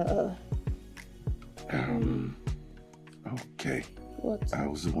 Okay. What? I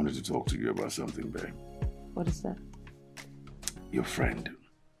also wanted to talk to you about something, babe. What is that? Your friend.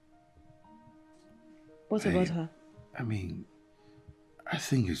 What Babe, about her? I mean, I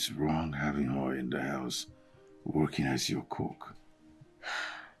think it's wrong having her in the house working as your cook.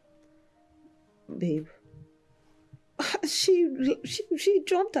 Babe. She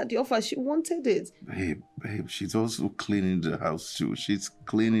jumped at the offer. She wanted it. Babe, she's also cleaning the house too. She's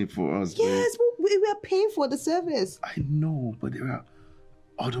cleaning for us, Yes, babe. but we are paying for the service. I know, but there are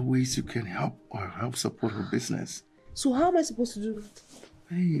other ways you can help support her business. So how am I supposed to do that?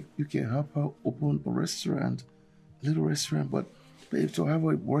 Babe, you can help her open a restaurant, little restaurant, but babe, to have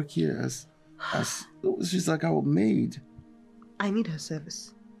her work here as she's like our maid. I need her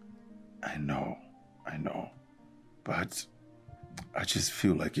service. I know. But I just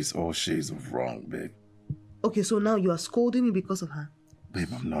feel like it's all shades of wrong, babe. Okay, so now you are scolding me because of her?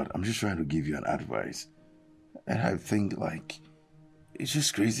 Babe, I'm not. I'm just trying to give you an advice. And I think, like, it's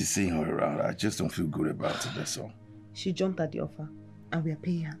just crazy seeing her around. I just don't feel good about it, that's all. She jumped at the offer, and we are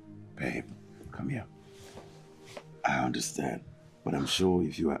paying her. Babe, come here. I understand. But I'm sure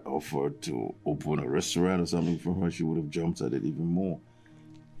if you had offered to open a restaurant or something for her, she would have jumped at it even more.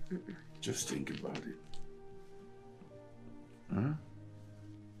 Just think about it. Huh?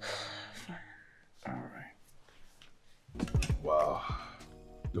 Fine. All right. Wow.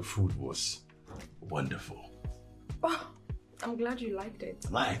 The food was wonderful. Oh, I'm glad you liked it.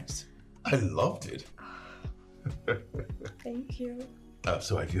 Liked? I loved it. Thank you.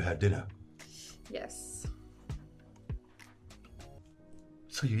 So have you had dinner? Yes.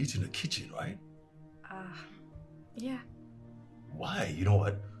 So you eat in the kitchen, right? Yeah. Why? You know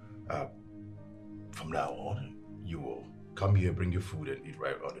what? From now on, you will come here, bring your food, and eat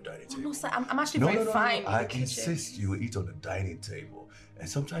right on the dining table. No, sir, I'm actually very fine. I insist you eat on the dining table. And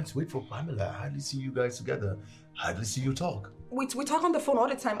sometimes wait for Pamela. I hardly see you guys together. Hardly see you talk. We talk on the phone all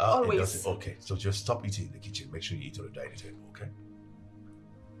the time, always. Okay, so just stop eating in the kitchen. Make sure you eat on the dining table, okay?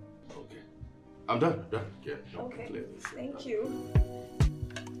 Okay. I'm done. Yeah, okay. Thank you.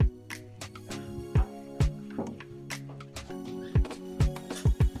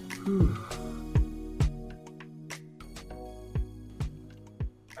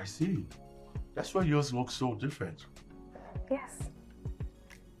 I see. That's why yours looks so different. Yes.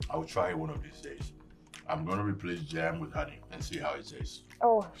 I'll try it one of these days. I'm gonna replace jam with honey and see how it tastes.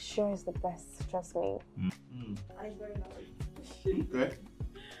 Oh, sure is the best. Trust me. Mm-hmm. Honey's very lovely. Okay.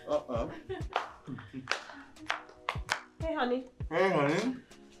 Hey, honey. Hey, honey.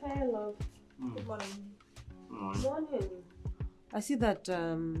 Hey, love. Good morning. Morning. I see that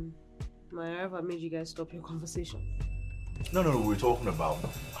my arrival made you guys stop your conversation. No, we're talking about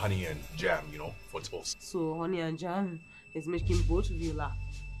honey and jam, for toast. So honey and jam is making both of you laugh.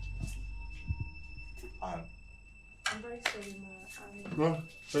 I'm very sorry, Ma. No,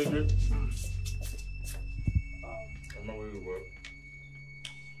 thank you. I'm not where you work.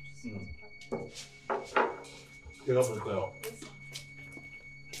 Get up and tell.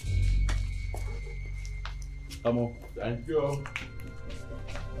 Come on. Thank you.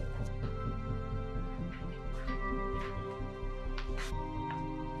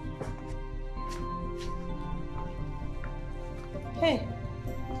 Hey,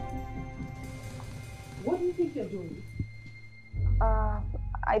 what do you think you're doing?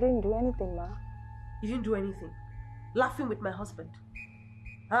 I didn't do anything, Ma. You didn't do anything. Laughing with my husband.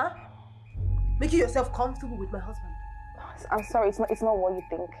 Huh? Making yourself comfortable with my husband. I'm sorry, it's not what you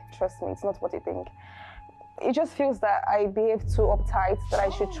think. Trust me, it's not what you think. It just feels that I behave too uptight, that I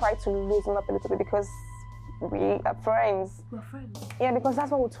should try to loosen up a little bit because we are friends. We're friends? Yeah, because that's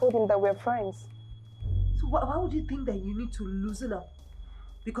what we told him, that we're friends. So why would you think that you need to loosen up?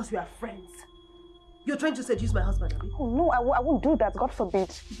 Because we are friends. You're trying to seduce my husband, Abby? Oh no, I won't do that, God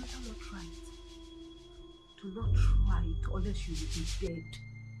forbid. You better not try it. Do not try it unless you will be dead.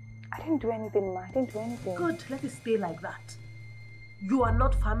 I didn't do anything, Ma. I didn't do anything. Good, let it stay like that. You are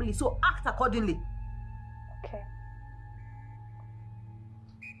not family, so act accordingly. Okay.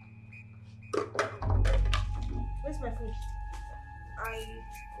 Where's my food? I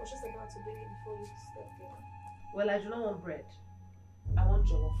was just about to bring it before you stepped in. Well, I do not want bread. I want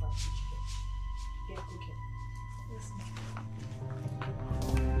jollof rice and chicken. Get cooking. Yes,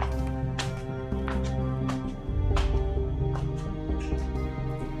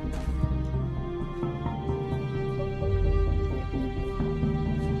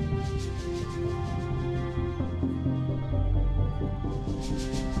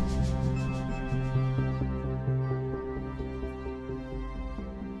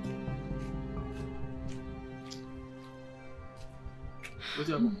 What's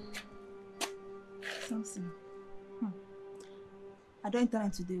your Something. I don't enter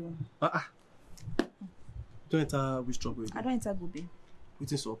today. Don't enter which trouble? I don't enter Gobe.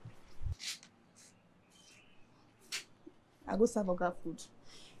 What's this up? I go serve Oga food.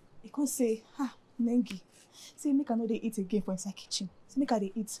 He can't say, Nengi. Say, make I know they eat again for inside kitchen. Say, make I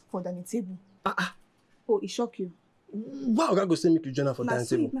they eat for dining table. Oh, it shock you. Why Oga go say make you join her for dining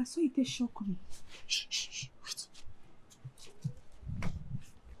table? Nah, so it shock me. Shh. Wait.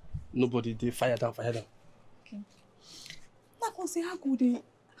 Nobody, they fire down. Okay. Now I can say, how go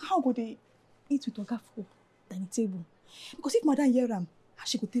they eat with Oga for dining table? Because if madam hear am,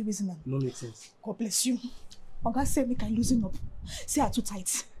 she could tell reason am. No make sense. God bless you. Oga say make I loosen up. Say I'm too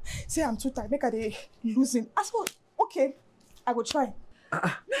tight. Say I'm too tight. Make I dey loosen. I said, okay, I will try.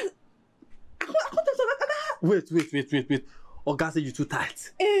 Wait. Oga say you too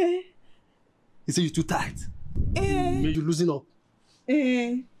tight. He say you too tight. May you loosen up.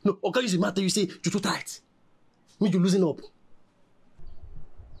 No, Oga use the matter, you say you too tight. May you loosen up.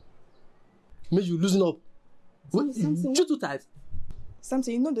 May you loosen up. Something. You too tight.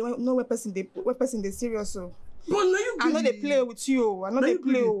 Something, you know where person they serious so. But now you I know they play with you. I know they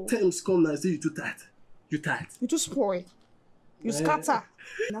play. Terms come now and say you too tight. You tight. You too spoil. You scatter.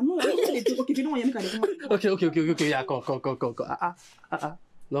 I know they do. Okay, if you don't want to Okay. Yeah, come.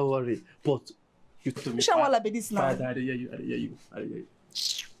 No worry. But you to me. Shawala be this now. I hear you.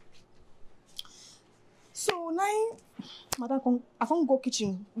 So now, madam, I can't go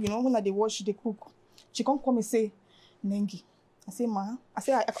kitchen. You know when they wash, they cook. She can't come and say, Nengi. I say, Ma. I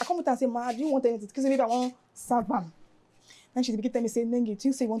come with her and say, Ma, do you want anything? Because maybe I want serve am. Then she begin tell me, say, Nengi, do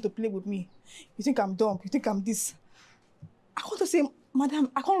you say you want to play with me? You think I'm dumb? You think I'm this? I want to say, Madam,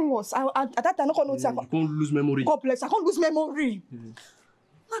 I can't lose. At that time, I can't lose. You can't lose memory. God bless. I can't lose memory.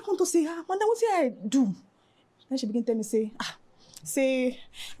 I want to say, Madam, what say I do? Then she begin tell me, say,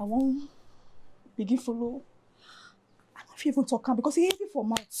 I won't begin follow. I don't even talk because he heavy for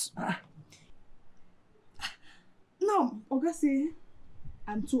mouth. Now, Oga say,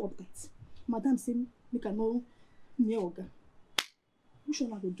 I'm too uptight. Madam say, make I know near Oga. Which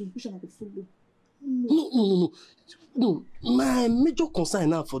one I go do? Which one I go follow? No. My major concern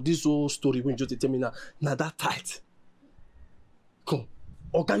now for this whole story when you just tell me now that tight. Come,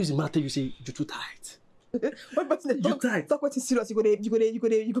 Oga use the matter, you say you're too tight. But you tight. Talk what is serious. You go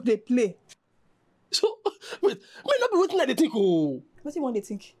they play. So wait, may not be waiting like they think. Oh, what do you want they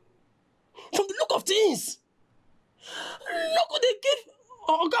think? From the look of things. Look what they give.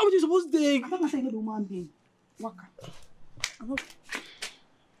 Oga, what you supposed to take? I'm not saying the woman being waka.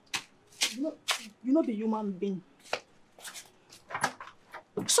 You know the human being.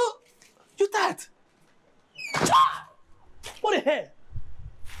 So you tight? What the hell?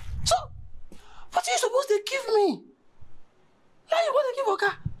 So what are you supposed to give me? Now you want to give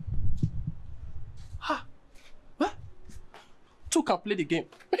Oga? What? can play the game.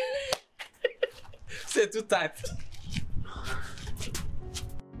 Say 2 times.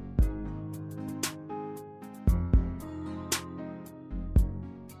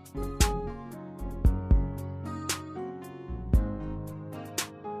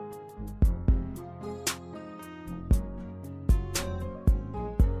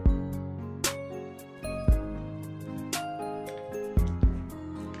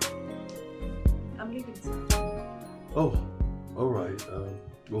 Oh, all right.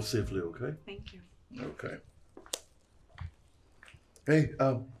 Go safely, okay? Thank you. Okay. Hey,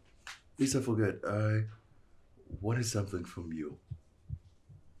 please I forget. I wanted something from you.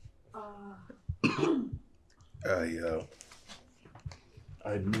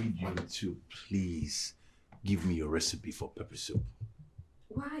 I need you to please give me your recipe for pepper soup.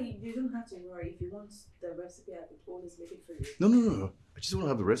 Why? You don't have to worry. If you want the recipe, I could always make it for you. No. I just want to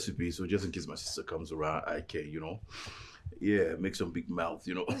have the recipe, so just in case my sister comes around, I can, yeah, make some big mouth,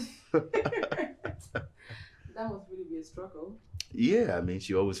 That must really be a struggle. Yeah, I mean,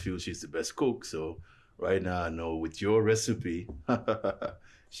 she always feels she's the best cook, so right now I know with your recipe,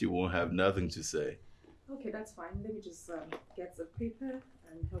 she won't have nothing to say. Okay, that's fine. Let me just get some paper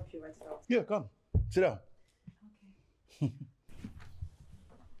and help you write it out. Yeah, come. Sit down. Okay.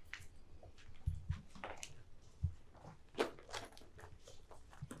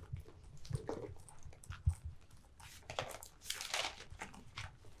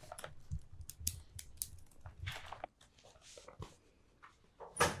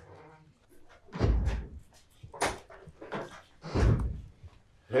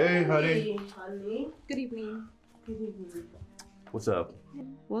 Hey, honey. Hey, honey. Good evening. Good evening. What's up?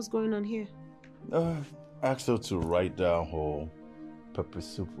 What's going on here? Asked her to write down her pepper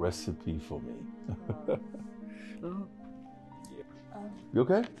soup recipe for me. Oh. You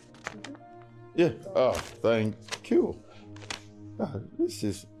okay? Yeah. Oh, thank you. This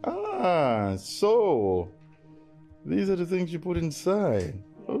is so these are the things you put inside.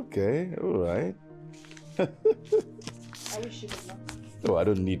 Okay, all right. I wish you good luck. Oh, I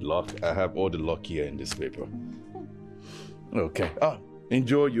don't need luck. I have all the luck here in this paper. Okay.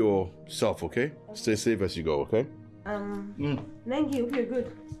 Enjoy yourself, okay? Stay safe as you go, okay? Nengi, hope you're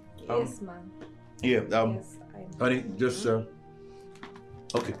good. Yes, ma'am. Yeah, Yes, honey, just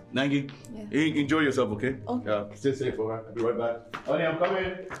okay, Nangi, enjoy yourself, okay? Okay. Stay safe, alright? I'll be right back. Honey, I'm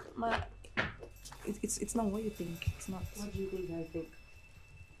coming. Ma, it's not what you think. It's not. What do you think I think?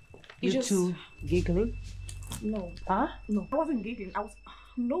 You You just- two giggling? No. Huh? No. I wasn't giggling. I was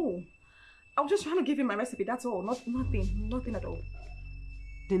just trying to give you my recipe. That's all. Nothing at all.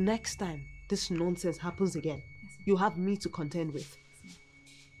 The next time this nonsense happens again, you have me to contend with.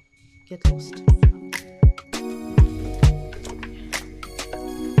 Get lost.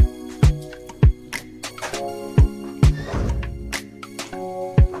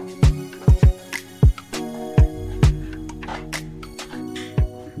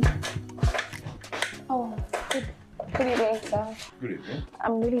 Good evening, sir. Good evening.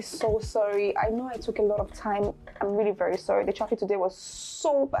 I'm really so sorry. I know I took a lot of time. I'm really very sorry. The traffic today was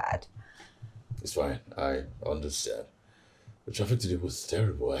so bad. It's fine. I understand. The traffic today was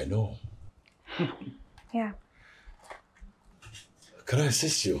terrible, I know. Yeah. Can I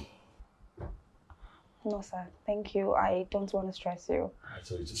assist you? No, sir. Thank you. I don't want to stress you. I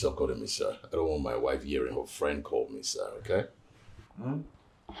told you to stop calling me sir. I don't want my wife hearing her friend call me sir, okay?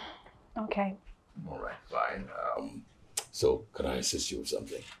 Okay. All right, fine. So, can I assist you with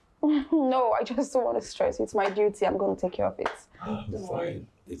something? No, I just don't want to stress you. It's my duty. I'm going to take care of it. I'm fine.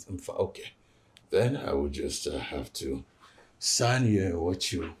 I'm fine. Okay. Then I will just have to sign here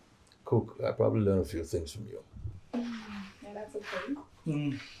what you cook. I probably learn a few things from you. Yeah, that's okay.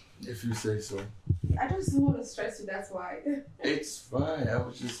 If you say so. I just don't want to stress you. That's why. It's fine. I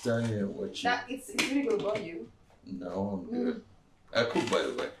was just signing here what you... It's really good about you. No, I'm good. I cook, by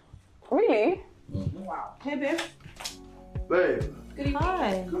the way. Really? Wow. Hey, babe. Babe. Good evening.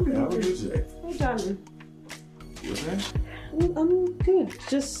 Hi. Come here. How are you today? Hey, darling. You okay? I'm good.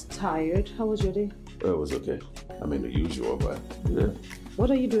 Just tired. How was your day? It was okay. I mean, the usual, but yeah. What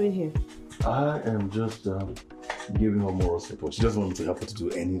are you doing here? I am just giving her moral support. She doesn't want me to help her to do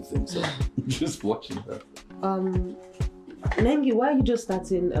anything, so I'm just watching her. Nengi, why are you just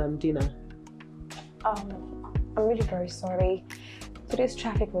starting dinner? I'm really very sorry. Today's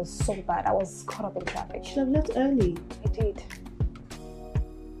traffic was so bad. I was caught up in traffic. You should have left early. I did.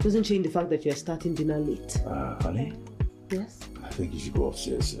 Doesn't change the fact that you're starting dinner late. Honey, Yes? I think you should go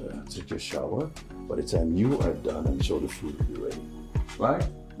upstairs, take your shower. By the time you are done, I'm sure the food will be ready. Right?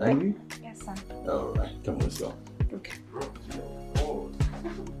 Nangi? Yes, sir. All right. Come on, let's go. Okay. Oh.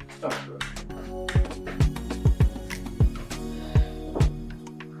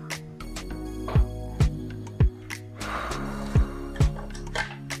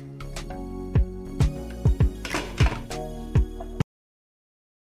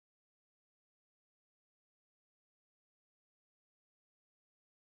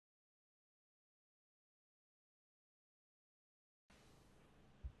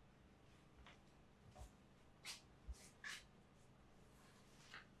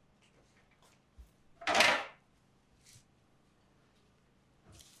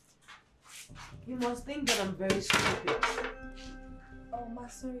 You must think that I'm very stupid. Oh, ma,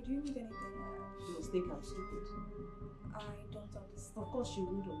 sorry, do you need anything? You must think I'm stupid. I don't understand. Of course you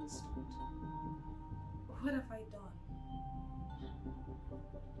would understand. What have I done?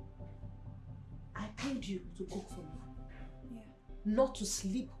 I paid you to cook for me. Yeah. Not to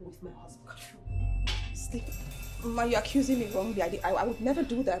sleep with my husband. Sleep? Ma, you're accusing me wrongly. I would never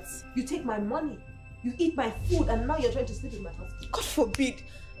do that. You take my money. You eat my food and now you're trying to sleep with my husband. God forbid.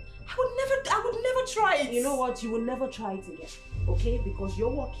 I would never try it. You know what? You will never try it again. Okay? Because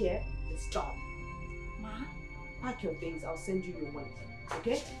your work here is done. Ma? Pack your things. I'll send you your money.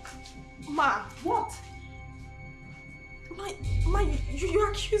 Okay? Ma. What? Ma, you're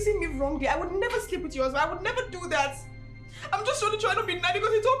accusing me wrongly. I would never sleep with your husband. I would never do that. I'm just only trying to be nice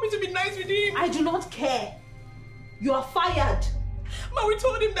because he told me to be nice with him. I do not care. You are fired. Ma, we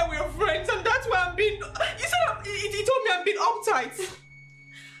told him that we are friends and that's why I'm being... He said he told me I'm being uptight.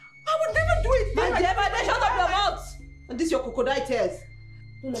 I would never do it. My dear, shut up your mouth. And this your crocodile tears.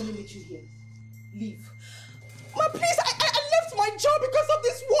 Don't let me meet you here. Leave. Ma, please, I left my job because of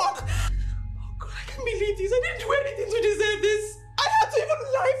this work. Oh God, I can't believe this. I didn't do anything to deserve this. I had to even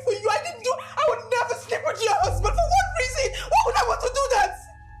lie for you. I would never sleep with your husband. For what reason? Why would I want to do that?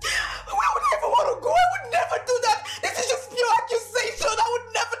 Why would I ever want to go? I would never do that. This is just pure accusation. I would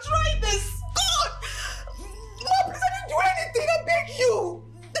never try this. God! Ma, please, I didn't do anything. I beg you.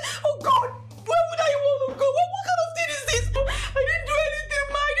 Oh God, where would I want to go? What kind of thing is this? I didn't do anything,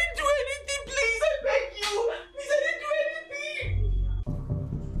 Ma. I didn't do anything. Please, I beg you. Please, I didn't do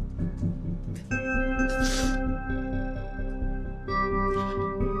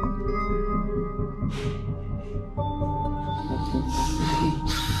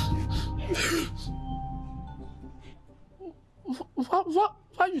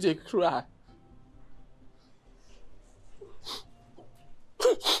Why you dey cry?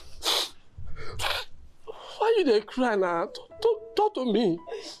 Why you dey cry now? Talk to me.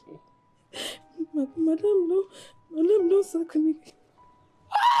 Madam, no sack me.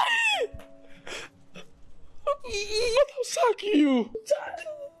 Madam sack you.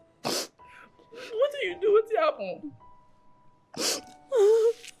 What do you do? What happened?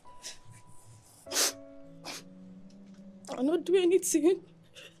 I not do anything.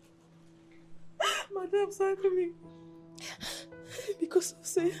 Madam sack me. Because of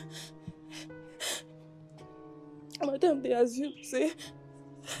say, Madam, they assume say,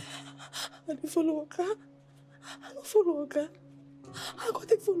 I dey follow Oga. I don't follow Oga. I go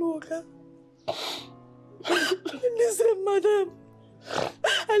take follow Oga. Listen, Madam.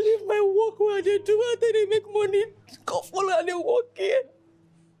 I leave my work where they do and then they make money. Go follow and they work here.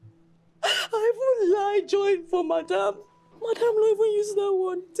 I even lie join for Madam. Madam no even use that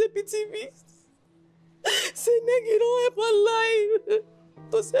one. TPTV. Say Nengi don't help her lie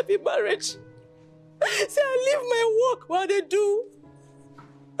to save in marriage. Say I leave my work where they do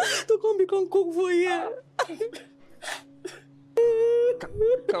to come become cook for here.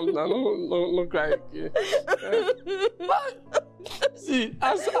 Calm down, no cry again. See,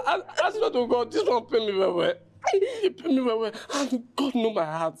 as not to God, this one pay me very well. He pay me very well, and God know my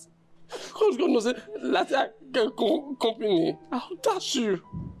heart. God knows it. Last I get company, I'll dash you.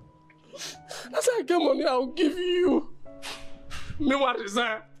 Last I get money, I'll give you. Meanwhile,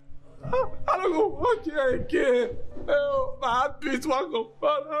 resign. I don't go work here again. Oh, my heart beats one go.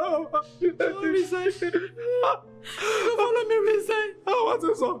 Don't resign. Don't follow me, resign. I want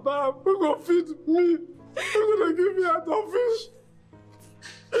to survive. Who go feed me? Who gonna give me out of fish?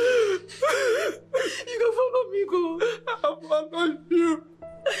 You can follow me, go. I follow you.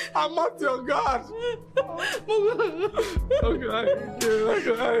 I'm not your God. Okay.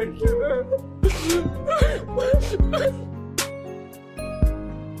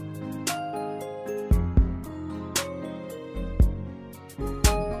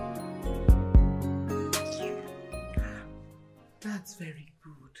 That's very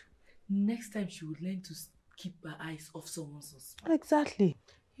good. Next time she would learn to keep her eyes off someone's husband. Exactly.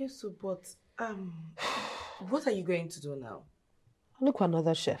 Yes, so but what are you going to do now? Look for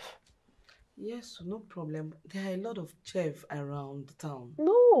another chef. Yes, so no problem. There are a lot of chefs around the town.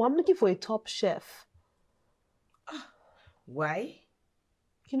 No, I'm looking for a top chef. Why?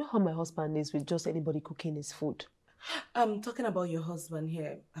 You know how my husband is with just anybody cooking his food. I'm talking about your husband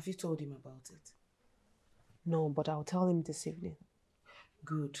here. Have you told him about it? No, but I'll tell him this evening.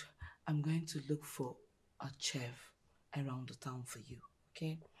 Good. I'm going to look for a chef around the town for you,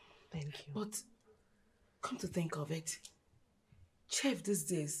 okay? Thank you. But come to think of it, chef these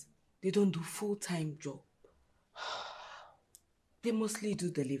days, they don't do full-time job. They mostly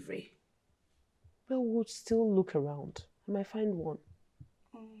do delivery. Well, we'll still look around. I might find one.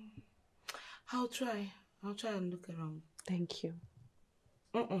 I'll try. I'll try and look around. Thank you.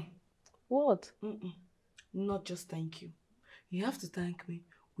 What? Not just thank you. You have to thank me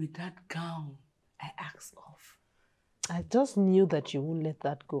with that gown I asked of. I just knew that you won't let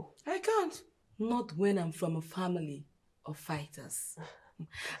that go. I can't. Not when I'm from a family of fighters.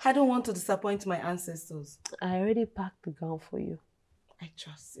 I don't want to disappoint my ancestors. I already packed the gown for you. I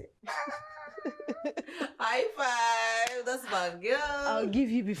trust it. High five! That's my girl. I'll give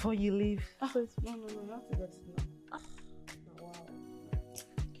you before you leave. No, you have to get it now. Wow.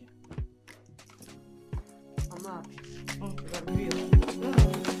 Okay. I'm happy.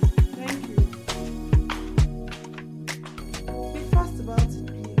 Thank you. Be fast about it,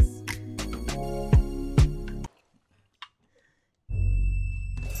 please.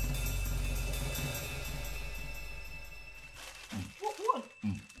 What? What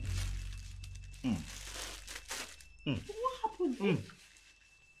happened?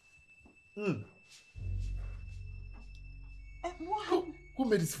 What happened? Who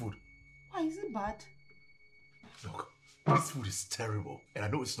made this food? Why is it bad? Look, this food is terrible. And I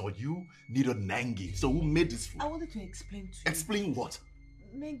know it's not you, neither Nangi. So who made this food? I wanted to explain to you. Explain what?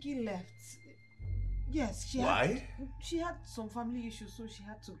 Nengi left. Yes, Why? She had some family issues, so she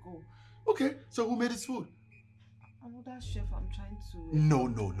had to go. Okay, so who made this food? Another chef I'm trying to...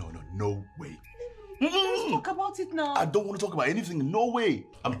 No way. Let's talk about it now. I don't want to talk about anything. No way.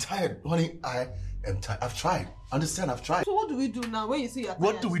 I'm tired, honey. I am tired. I've tried. Understand? I've tried. So what do we do now when you say you're tired?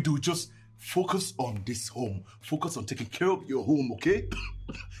 What do we do? Just focus on this home. Focus on taking care of your home, okay?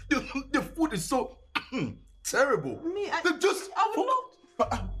 the food is so terrible.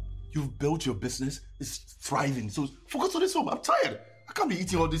 You've built your business. It's thriving. So focus on this home. I'm tired. I can't be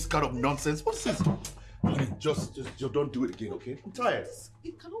eating all this kind of nonsense. What's this? Honey, just don't do it again, okay? I'm tired.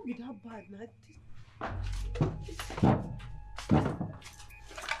 It cannot be that bad now.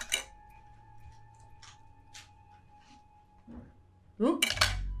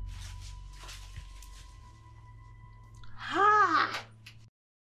 Ha!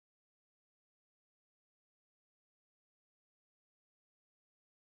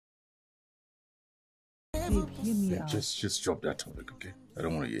 Babe, hear me out. Just drop that topic, okay? I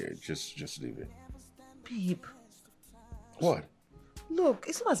don't want to hear it. Just leave it. Babe. What? Look,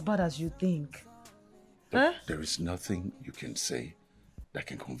 it's not as bad as you think. There is nothing you can say that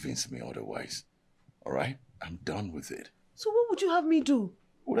can convince me otherwise. All right? I'm done with it. So what would you have me do?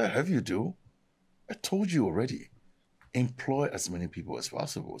 What I have you do? I told you already. Employ as many people as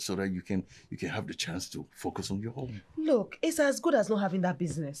possible so that you can have the chance to focus on your home. Look, it's as good as not having that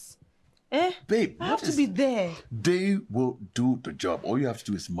business. Babe, I have to be there. They will do the job. All you have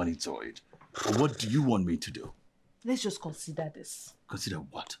to do is monitor it. But what do you want me to do? Let's just consider this. Consider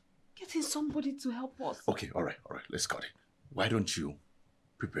what? Getting somebody to help us. Okay, all right. Let's cut it. Why don't you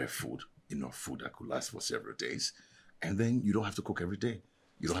prepare food, enough food that could last for several days, and then you don't have to cook every day.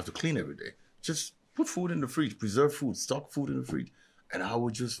 You don't have to clean every day. Just put food in the fridge, preserve food, stock food in the fridge, and I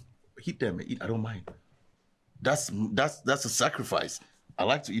will just heat them and eat. I don't mind. That's a sacrifice. I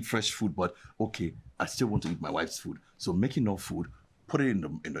like to eat fresh food, but okay, I still want to eat my wife's food. So make enough food, put it in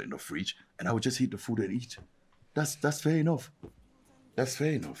the fridge, and I will just heat the food and eat. That's fair enough. That's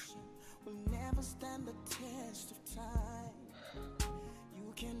fair enough.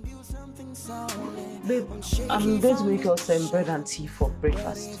 Babe, I'm going to make us some bread and tea for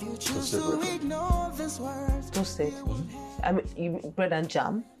breakfast. Toasted. I mean, bread and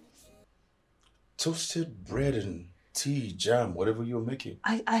jam. Toasted bread and tea, jam, whatever you're making.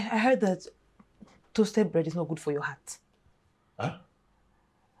 I heard that toasted bread is not good for your heart. Huh?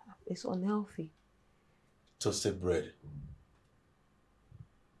 It's unhealthy. Toasted bread.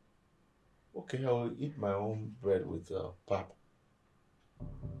 Okay, I'll eat my own bread with pap.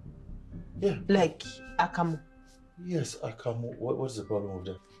 Yeah. Like akamu. Yes, akamu. What's the problem with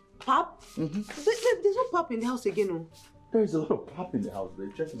that? Pap? There's no pap in the house again, no? There is a lot of pap in the house,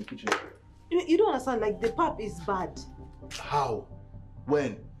 babe. Check in the kitchen. You don't understand, like the pap is bad. How?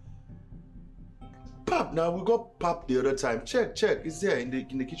 When? Pap, now we got pap the other time. Check. It's there in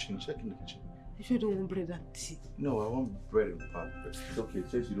the kitchen. Check in the kitchen. If you don't want bread and tea. No, I want bread and pap. It's okay,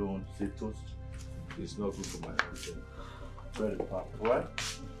 it says you don't want to say toast. It's not good for my health. Bread and pap, alright?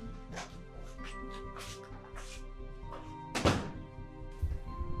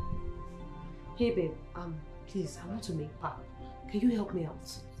 Hey babe, please, I want to make pap. Can you help me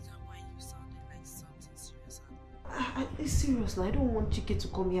out? Why you sounding like something serious? It's serious now. I don't want Chike to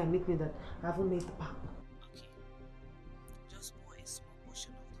come here and make me that I haven't made the pap. Okay. Just pour a small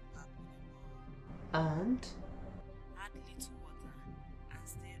portion of the pap in a bowl. And? Add little water and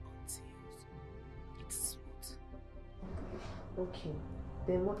stir until it's smooth. Okay.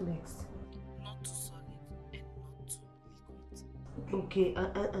 Then what next? Okay,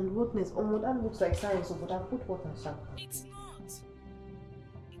 and whatness? Oh, that looks like science, so but I put water, sir. It's not.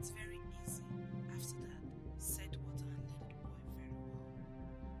 It's very easy. After that, set water and let it boil very well.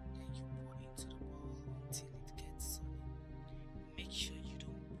 Then you pour into the bowl until it gets solid. Make sure you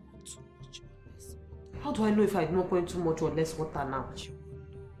don't pour too much or less water. How do I know if I not pour too much or less water now? You will know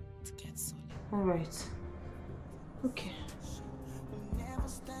it gets solid. Alright. Okay.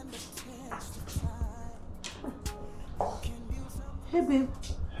 Hey babe.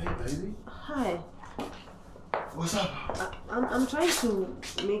 Hey, baby. Hi. What's up? I'm trying to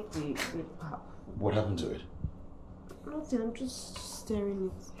make the pap. What happened to it? Nothing, I'm just stirring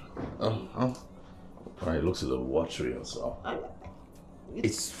it. Oh. Alright, it looks a little watery or so.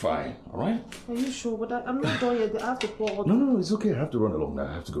 It's fine, alright? Are you sure? But I'm not done yet. I have to pour. No, it's okay. I have to run along now.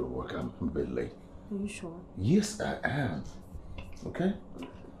 I have to go to work. I'm a bit late. Are you sure? Yes, I am. Okay?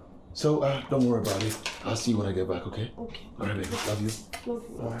 So, don't worry about it. I'll see you when I get back, okay? Okay. Alright, baby. Love you. Love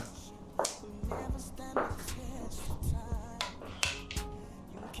you. Alright.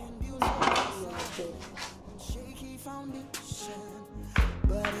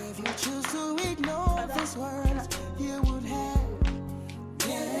 But if you choose to ignore these words, you would have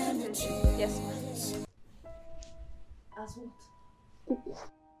damages. Yes, As what?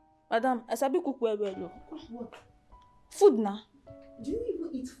 Madam, I sabi cook well. What? Food na. Do you even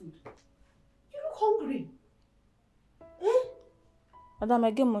eat food? You look hungry. Eh? Madam,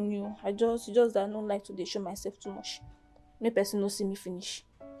 I get money. It's just that I don't like to show myself too much. No person no see me finish.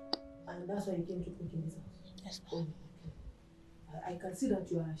 And that's why you came to cook in this house? Yes, Oh, okay. I can see that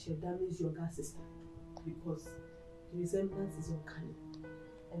you are Chef Dami's younger sister because the resemblance is uncanny.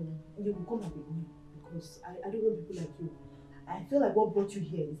 And you will come up with me because I don't want people like you. I feel like what brought you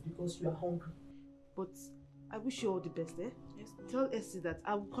here is because you are hungry. But I wish you all the best, eh? Yes, Tell Essie that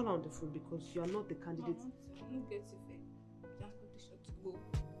I will call her on the phone because you are not the candidate. I don't get it. Transportation to go.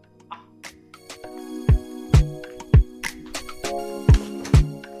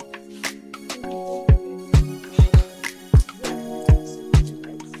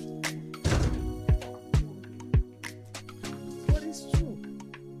 But it's true.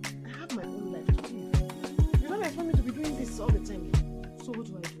 I have my own life to live. You don't expect me to be doing this all the time. So what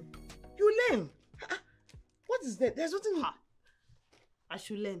do I do? You learn. What is that? There's nothing. I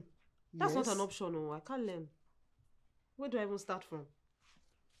should learn. That's not Yes. an option, no. I can't learn. Where do I even start from?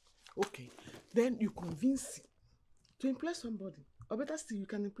 Okay. Then you convince him to impress somebody. Or better still, you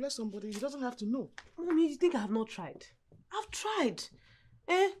can impress somebody. He doesn't have to know. Mommy, you think I have not tried? I've tried.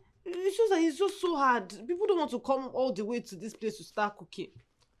 It's just that it's just so hard. People don't want to come all the way to this place to start cooking.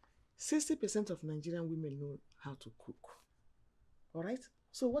 60% of Nigerian women know how to cook. Alright?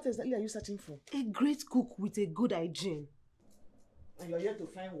 So what exactly are you searching for? A great cook with a good hygiene. And you're yet to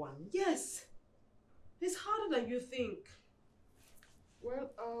find one? Yes. It's harder than you think.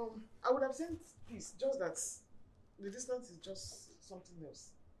 Well, I would have sent this, just that the distance is just something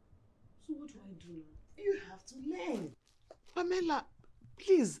else. So what do I do now? You have to learn. Pamela,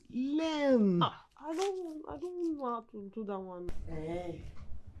 please learn. I don't know how to do that one.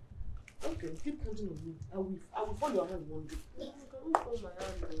 Okay, keep counting on me. I will follow your hand one day. I can't hold my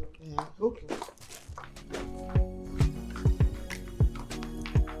hand. Okay.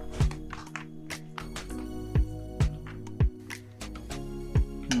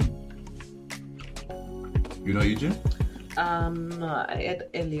 You know Eugene? No, I ate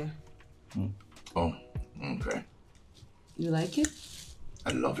earlier. Oh, okay. You like it?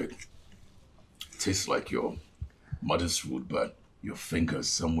 I love it. Tastes like your mother's food, but your fingers,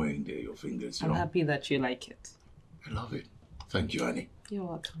 somewhere in there, your fingers, you I'm know. happy that you like it. I love it. Thank you, Annie. You're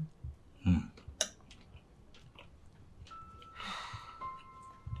welcome.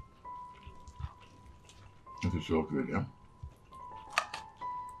 This is so good, yeah?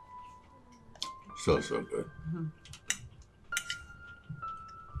 So good.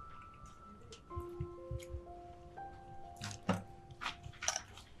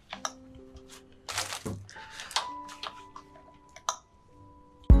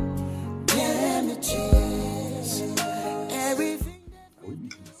 Damages. Everything. Are we eating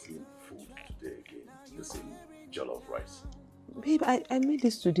the same food today again? The same jollof rice? Babe, I made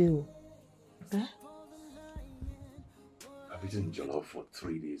this today. I've eaten jollof for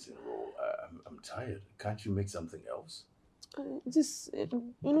 3 days in a row. I'm tired. Can't you make something else? You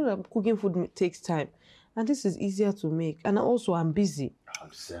know that cooking food takes time. And this is easier to make. And also, I'm busy. I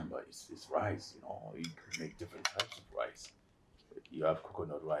understand, but it's rice, you know. You can make different types of rice. You have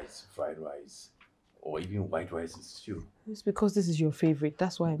coconut rice, fried rice, or even white rice and stew. It's because this is your favorite.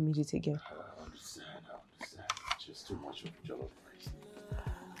 That's why I made it again. I understand. It's just too much of jollof rice.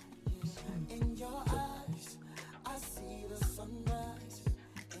 In your eyes, I see the sunrise.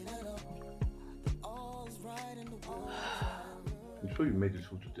 sure you made this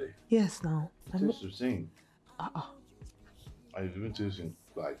food today. Yes, now. It tastes the same. Uh-uh. I even tasting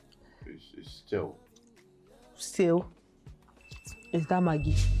like it's still. Still? Is that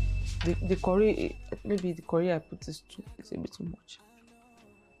Maggie? The curry, maybe the curry I put is a bit too much.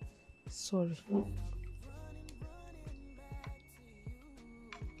 Sorry.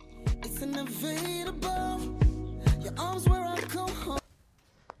 It's inevitable. Your arms where I go home.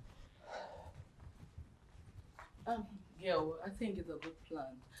 Girl, I think it's a good plan.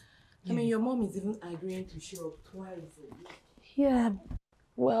 I mean, your mom is even agreeing to show up twice a week. Yeah,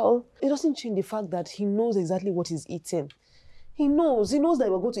 well, it doesn't change the fact that he knows exactly what he's eating. He knows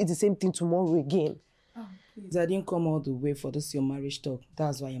that we're going to eat the same thing tomorrow again. Oh, please. I didn't come all the way for this your marriage talk.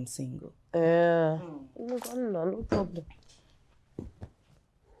 That's why I'm single. No problem.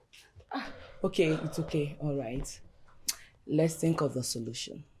 Okay, it's okay. All right. Let's think of the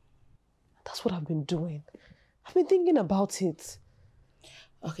solution. That's what I've been doing. I've been thinking about it.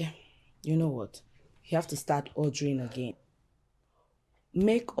 Okay, you know what? You have to start ordering again.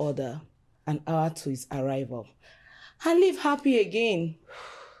 Make order an hour to his arrival. And live happy again.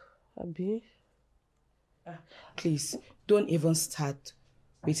 Abi? Please, don't even start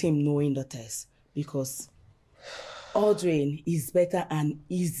with him knowing the test. Because ordering is better and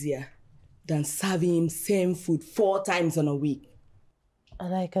easier than serving him same food 4 times in a week.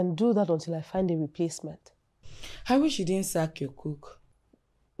 And I can do that until I find a replacement. I wish you didn't sack your cook.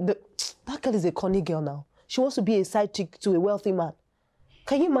 That girl is a corny girl now. She wants to be a side chick to a wealthy man.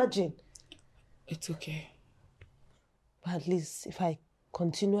 Can you imagine? It's okay. But at least if I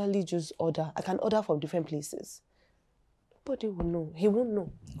continually just order, I can order from different places. Nobody will know. He won't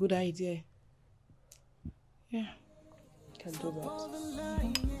know. Good idea. Yeah. Can do that.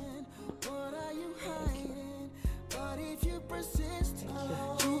 But if you persist,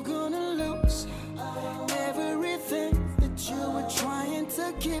 you're gonna lose everything that you were trying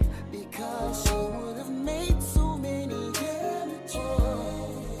to keep, because you would have made so many damages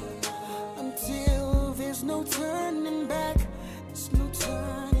until there's no turning back. There's no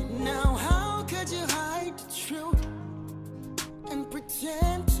turning. Now how could you hide the truth and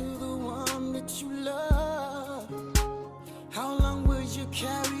pretend to the one that you love? How long will you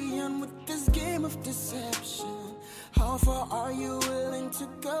carry on with this game of deception? How far are you willing to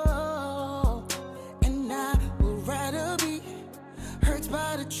go? And I would rather be hurt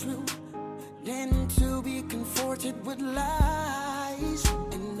by the truth than to be comforted with lies.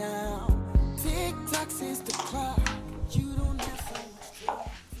 And now, tick-tock says the clock. You don't have so much time.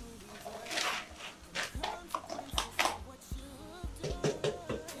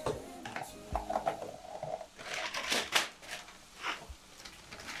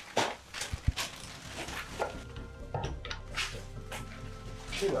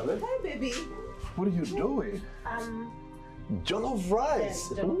 Hi, baby. What are you doing? Jollof rice.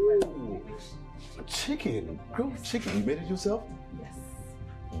 Yes, jollof Ooh. Chicken. Grilled chicken. You made it yourself? Yes.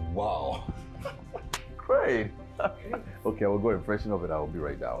 Wow. Great. Okay, I will go and freshen up and I will be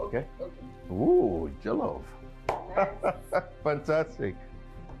right down, okay? Okay. Ooh, jollof. Nice. Fantastic.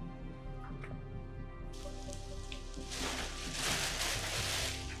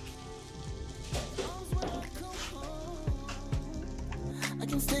 I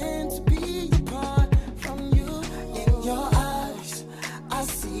can stand to be apart from you. In your eyes, I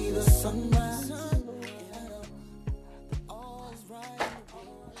see the sunrise.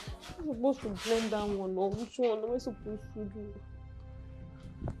 I'm supposed to blend that one, or which one am I supposed to do?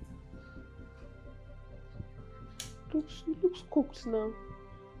 It looks cooked now.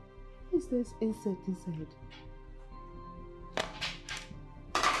 What is this insect inside?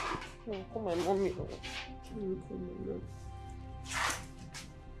 Oh, call my mommy. Call my mom.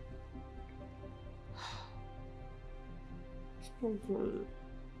 Okay.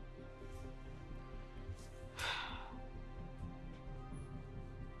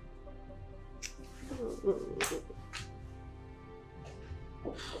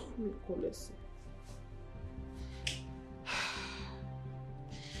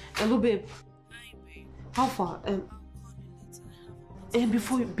 Hello, babe. Hi, babe. How far?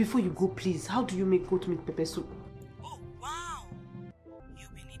 Before you go, please, how do you make goat meat pepper soup? Oh, wow.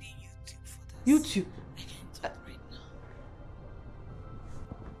 You'll be needing YouTube for this. YouTube? I can't talk right now.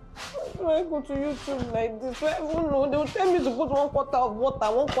 Why go to YouTube like this? I don't know. They will tell me to put 1 quarter of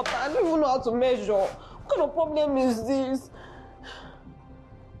water, 1 quarter. I don't even know how to measure. What kind of problem is this?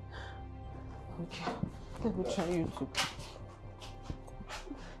 Okay, let me try YouTube.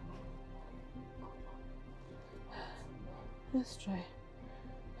 Let's try.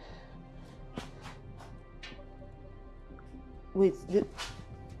 Wait,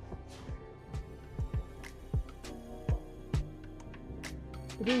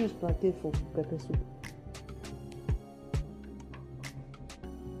 We don't use plantain for pepper soup.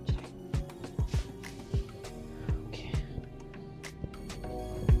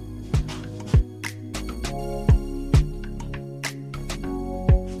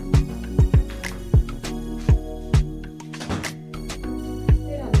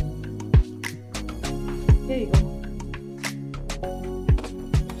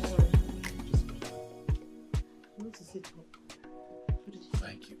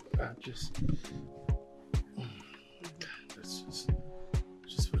 Thank you. Let's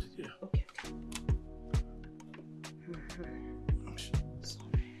just put it here. Okay.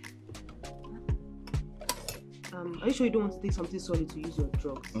 Are you sure you don't want to take something solid to use your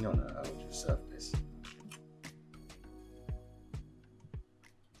drugs? No, I'll just have this.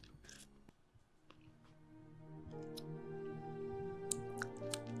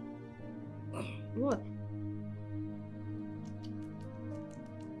 What?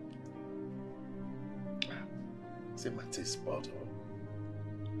 Is it my taste bud or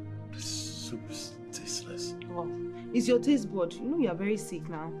this soup is tasteless? Oh, it's your taste bud. You know you are very sick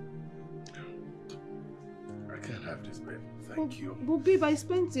now. I can't have this, babe. Thank you. But babe, I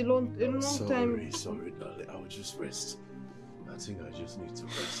spent a long time. Sorry, darling. I will just rest. I think I just need to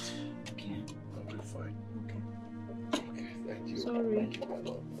rest. Okay. I'll be fine. Okay, thank you. Sorry. Thank you, my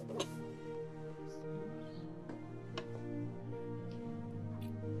love.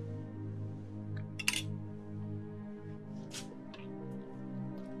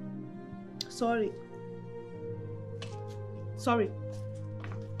 Sorry.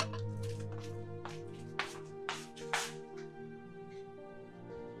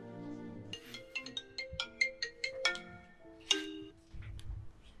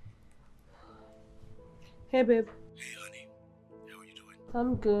 Hey babe. Hey honey, how are you doing?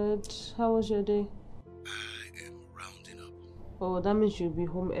 I'm good. How was your day? I am rounding up. Oh, that means you'll be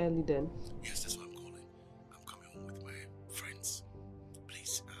home early then. Yes, that's why I'm calling. I'm coming home with my friends.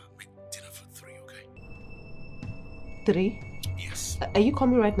 Please, make dinner for 3, okay? 3? Yes. Are you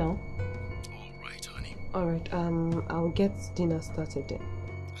coming right now? Alright, honey. Alright, I'll get dinner started then.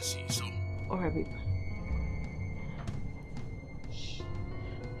 I'll see you soon. Alright, babe.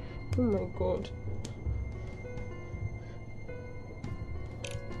 Oh my god.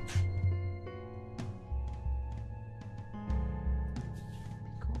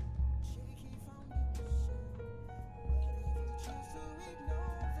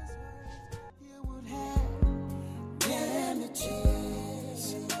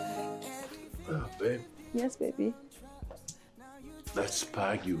 Babe, Yes, baby. that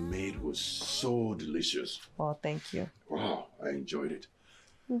spag you made was so delicious. Oh, thank you. Wow, I enjoyed it.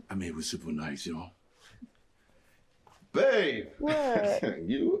 I mean, it was super nice, you know. Babe! What?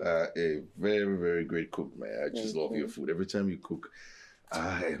 You are a very, very great cook, man. I just love your food. Every time you cook,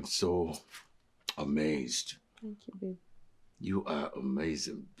 I am so amazed. Thank you, babe. You are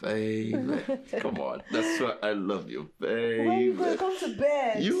amazing, babe. Come on, that's why I love you, babe. When you gonna come to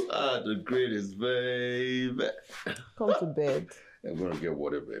bed? You are the greatest, babe. Come to bed. I'm gonna get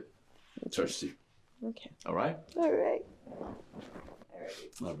water, babe. Thirsty. Okay. All right? All right.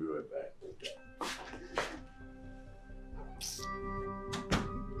 I'll be right back.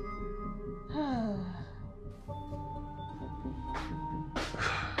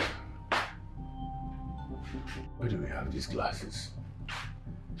 Where do we have these glasses?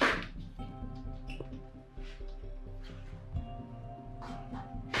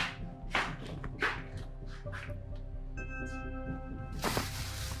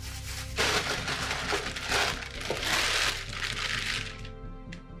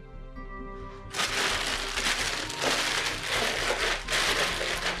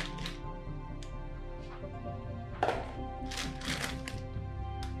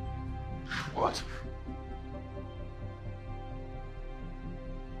 What?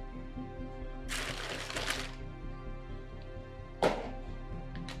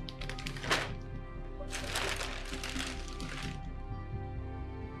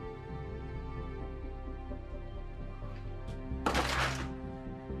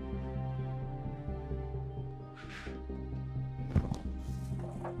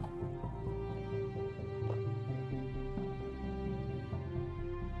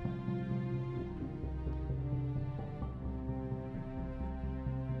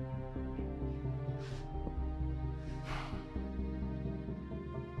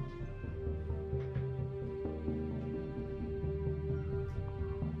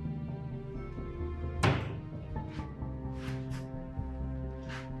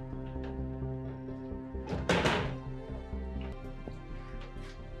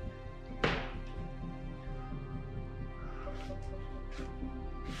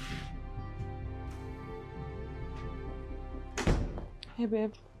 Hey,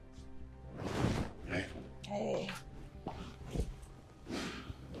 babe. Hey. Hey.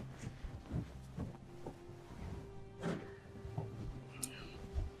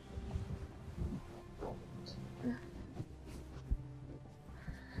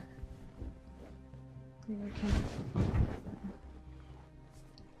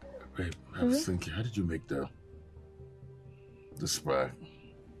 Babe, I was thinking, how did you make the spag?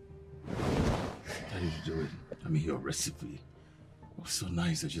 How did you do it? I mean, your recipe was so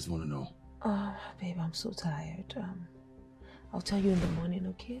nice. I just want to know. Oh, babe, I'm so tired. I'll tell you in the morning,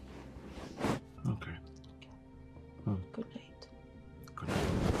 okay? Okay. Good night. Good night.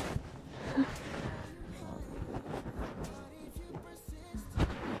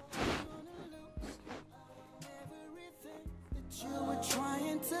 You were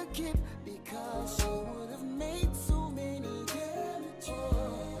trying to keep because you would have made so many damages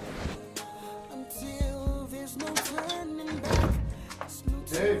until there's no turning back.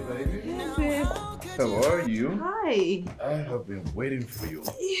 Hey, baby. Hey, babe. How are you? Hi. I have been waiting for you.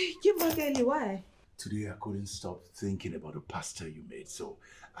 You back early, why? Today I couldn't stop thinking about the pasta you made, so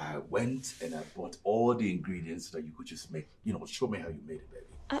I went and I bought all the ingredients so that you could just make, show me how you made it, baby.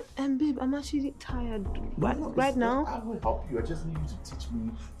 And babe, I'm actually tired No, right now. I will help you. I just need you to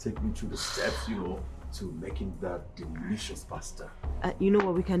take me through the steps, to making that delicious pasta. You know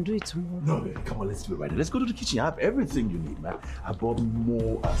what? We can do it tomorrow. No, baby, come on, let's do it right now. Let's go to the kitchen. I have everything you need, man. I bought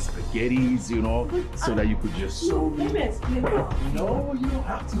more spaghettis, so that you could just show me. Let me explain. No, you don't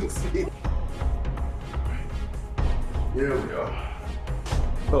have to explain. Here we are.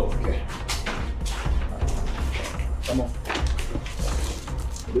 Oh, okay. Come on.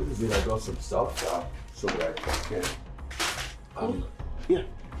 This is it. I got some stuff so that I can. Yeah.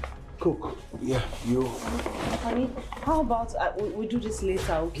 Cook. Yeah, you. Honey, how about we do this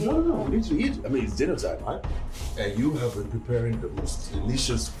later, okay? No, we need to eat. I mean, it's dinner time, right? And you have been preparing the most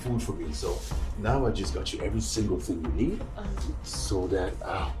delicious food for me. So now I just got you every single thing you need, so that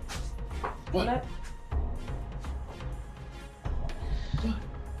what?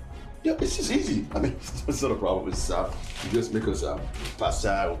 Yeah, it's just easy. I mean, it's not a problem. It's you just make us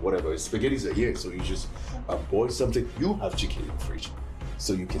pasta or whatever. Spaghettis are here, so you just boil something. You have chicken in the fridge,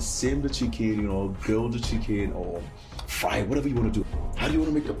 so you can sim the chicken, grill the chicken or fry, whatever you want to do. How do you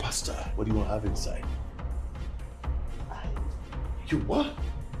want to make the pasta? What do you want to have inside? You what?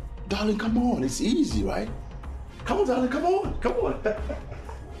 Darling, come on. It's easy, right? Come on, darling, come on. It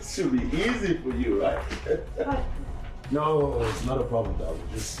should be easy for you, right? No, it's not a problem, darling.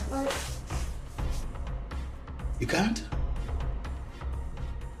 Just... You can't?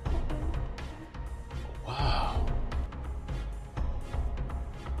 Wow.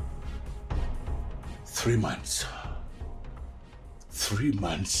 3 months. 3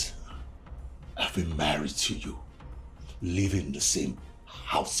 months I've been married to you, living in the same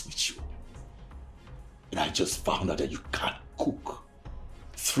house with you. And I just found out that you can't cook.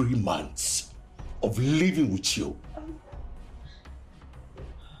 3 months of living with you.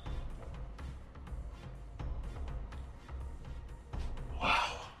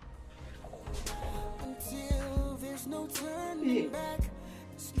 Wow. Until there's no turning back.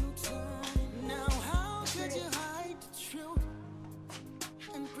 There's no turning. Now how could you hide the truth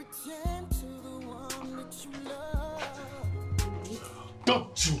and pretend to the one that you love?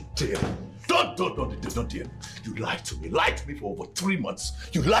 Don't you dare. Don't dare. You lied to me for over 3 months.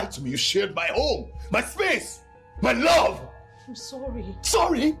 You lied to me. You shared my home, my space, my love. I'm sorry.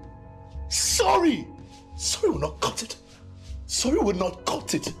 Sorry will not cut it. Sorry will not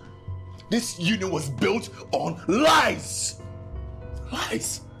cut it. This union was built on lies.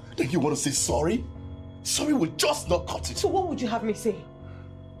 Lies. Then you want to say sorry? Sorry will just not cut it. So what would you have me say?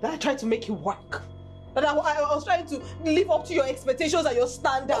 That I tried to make it work? That I was trying to live up to your expectations and your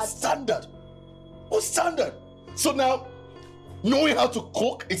standards? What standard? So now, knowing how to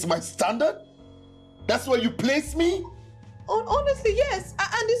cook is my standard? That's where you place me? Honestly, yes.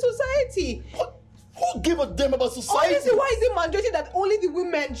 And the society. Who give a damn about society? Honestly, why is it mandated that only the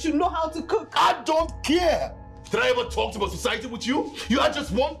women should know how to cook? I don't care. Did I ever talk about society with you? You had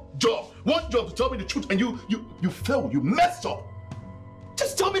just one job to tell me the truth, and you failed. You messed up.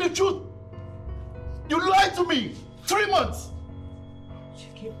 Just tell me the truth. You lied to me. 3 months.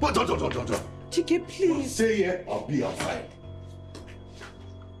 Chike. But don't. Chike, please. Stay here. I'll be outside.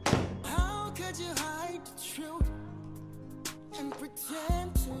 How could you hide the truth and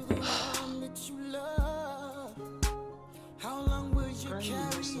pretend to the one that you love? How long will you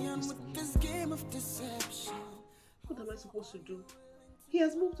carry on with this game of deception? What am I supposed to do? He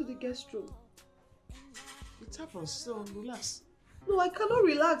has moved to the guest room. It happens, so relax. No, I cannot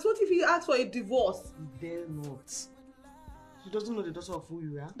relax. What if he asks for a divorce? Dare not. He doesn't know the daughter of who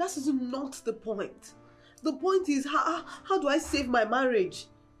you are? That is not the point. The point is, how do I save my marriage?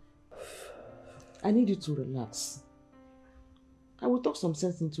 I need you to relax. I will talk some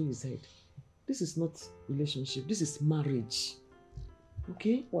sense into his head. This is not relationship. This is marriage.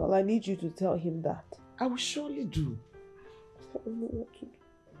 Okay? Well, I need you to tell him that. I will surely do. I don't know what to do.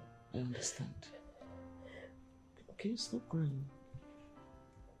 I understand. Okay, stop crying.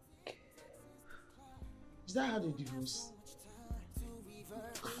 Is that how they divorce?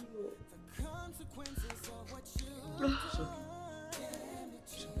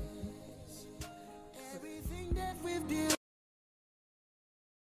 Everything that we've built.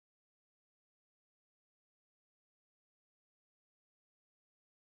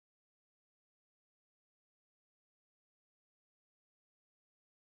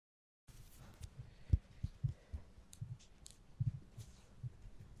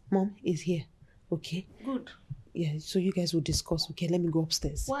 Mom is here, okay? Good. Yeah, so you guys will discuss, okay? Let me go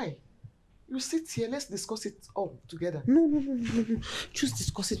upstairs. Why? You sit here, let's discuss it all together. No. Just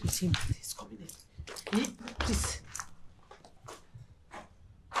discuss it with him. He's coming in. Okay? Please.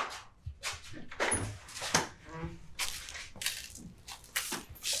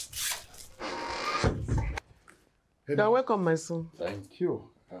 Hey, you're welcome, my son. Thank you.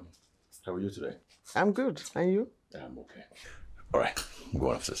 How are you today? I'm good. And you? I'm okay. All right, go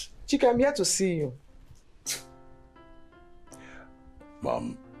on upstairs. Chika, I'm here to see you.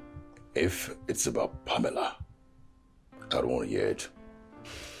 Mom, if it's about Pamela, I don't want to hear it.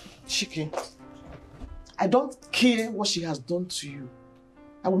 Chiki, I don't care what she has done to you.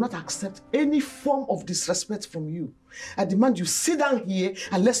 I will not accept any form of disrespect from you. I demand you sit down here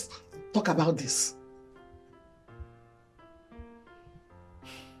and let's talk about this.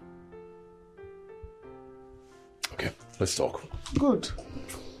 Okay, let's talk. Good.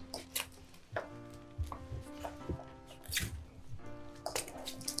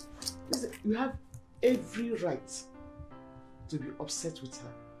 Listen, you have every right to be upset with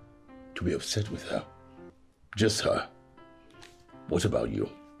her. To be upset with her? Just her? What about you?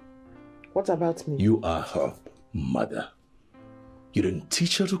 What about me? You are her mother. You didn't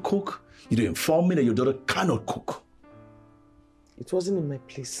teach her to cook. You didn't inform me that your daughter cannot cook. It wasn't in my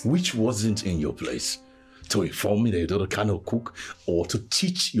place. Which wasn't in your place? To inform me that your daughter cannot cook or to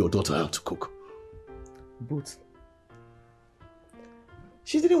teach your daughter how to cook? Both.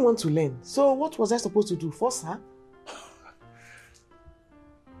 She didn't want to learn. So what was I supposed to do? Force her?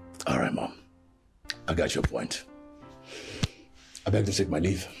 All right, Mom. I got your point. I beg to take my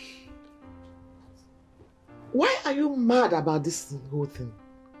leave. Why are you mad about this whole thing?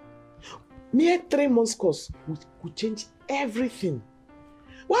 Mere 3 months course could change everything.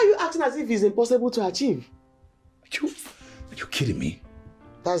 Why are you acting as if it's impossible to achieve? Are you kidding me?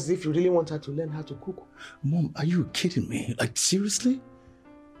 That's if you really want her to learn how to cook. Mom, are you kidding me? Like, seriously?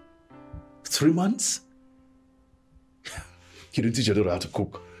 3 months? You didn't teach your daughter how to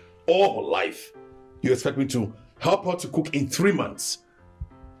cook all her life. You expect me to help her to cook in 3 months?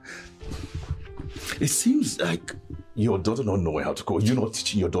 It seems like your daughter not knowing how to cook. You're not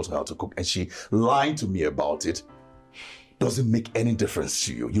teaching your daughter how to cook, and she lying to me about it. Doesn't make any difference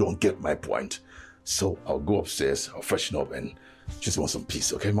to you. You don't get my point. So I'll go upstairs, I'll freshen up, and just want some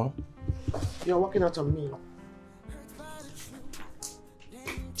peace, okay, Mom? You're working out on me.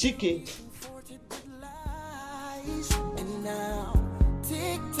 Chiki. And now,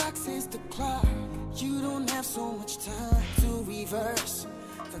 tick-tock since the clock. You don't have so much time to reverse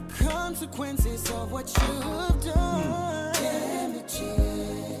the consequences of what you've done.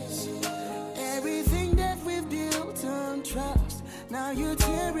 Damages. Everything that we've built on trust, now you're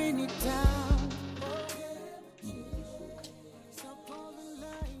tearing it down.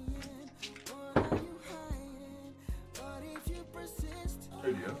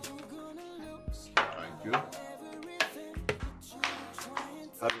 Hey, dear. Thank you.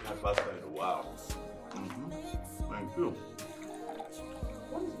 Haven't had pasta in a while. Thank you.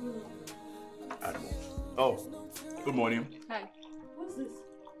 Animals. Oh, good morning. Hi. What's this?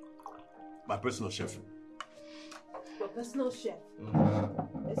 My personal chef. Your personal chef?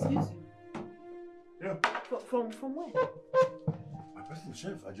 Excuse you? Yeah. From where? My personal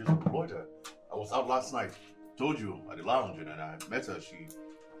chef. I just employed her. I was out last night. Told you at the lounge, and I met her. She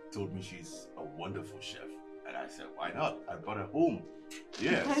told me she's a wonderful chef. And I said, why not? I brought her home.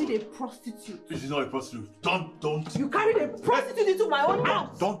 Yeah. You carried a prostitute. She's not a prostitute. Don't. You carried a prostitute into my own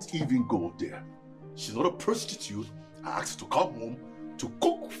house. Don't even go there. She's not a prostitute. I asked her to come home to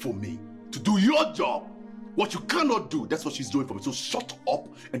cook for me, to do your job. What you cannot do, that's what she's doing for me. So shut up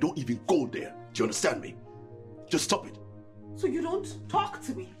and don't even go there. Do you understand me? Just stop it. So you don't talk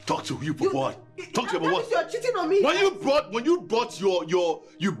to me? Talk to you for what? Talk to you about what? You're cheating on me. When you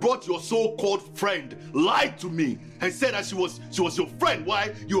brought your so-called friend, lied to me and said that she was your friend.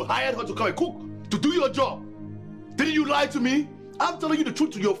 Why? You hired her to come and cook to do your job. Didn't you lie to me? I'm telling you the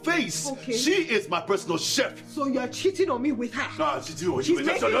truth to your face. Okay. She is my personal chef. So you're cheating on me with her? Nah, she's making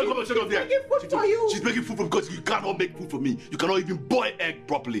food for you. She's making food for me because you cannot make food for me. You cannot even boil egg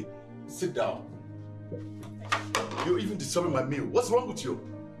properly. Sit down. You're even disturbing my meal. What's wrong with you?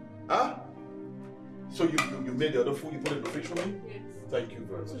 Huh? So you made the other food, you put it in the fridge for me? Yes. Thank you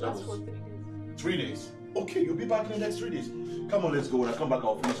very much. So that's for 3 days. 3 days? Okay, you'll be back in the next 3 days. Come on, let's go. When I come back,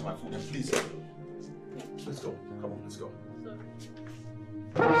 I'll finish my food. Please. Let's go. Come on, let's go.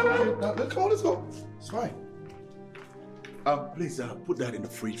 Okay, now, come on, let's go. It's fine. Please put that in the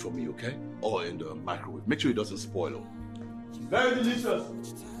fridge for me, okay? Or in the microwave. Make sure it doesn't spoil. Very delicious.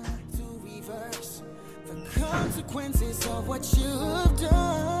 The consequences of what you've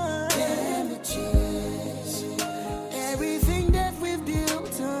done. Damages everything that we've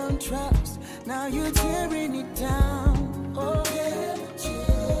built on trust. Now you're tearing it down. Oh,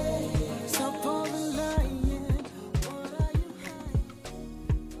 damages. Stop all the lying. What are you hiding?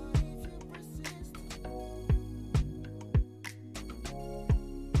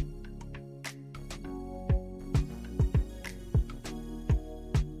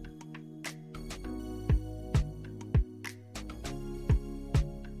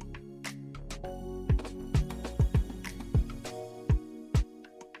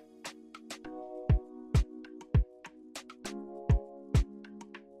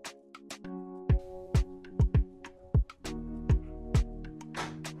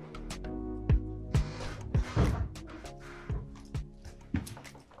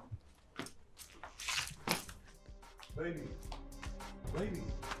 Baby. Baby.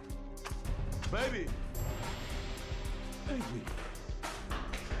 Baby. Baby.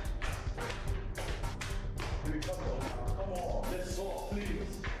 Baby, come on. Come on. Let's talk,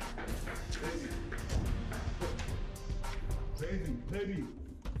 please. Baby. Baby.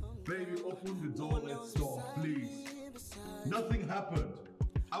 Baby, open the door. Let's talk, please. Nothing happened.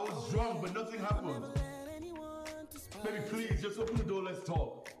 I was drunk, but nothing happened. Baby, please, just open the door. Let's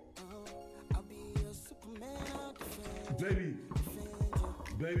talk. Baby,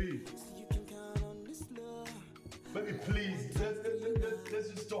 baby, baby, please, let's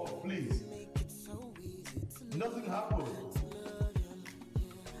just talk, please. Nothing happened.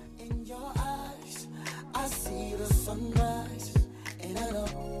 In your eyes, I see the sunrise, and I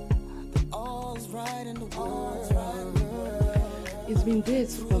know that all's right in the world. It's been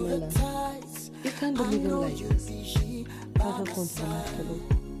days, Pamela. You can't believe it like this. Never comfortable.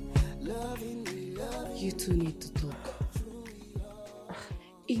 You two need to talk.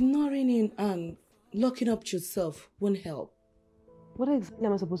 Ignoring him and locking up yourself won't help. What exactly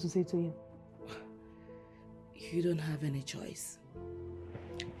am I supposed to say to him? You don't have any choice.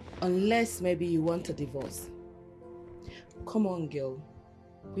 Unless maybe you want a divorce. Come on, girl.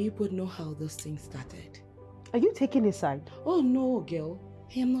 We both know how this thing started. Are you taking his side? Oh no, girl.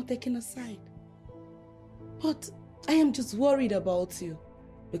 I am not taking a side. But I am just worried about you.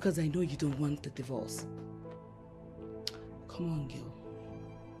 Because I know you don't want the divorce. Come on, girl.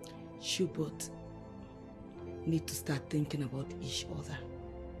 You both need to start thinking about each other.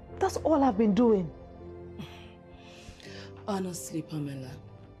 That's all I've been doing. Honestly, Pamela,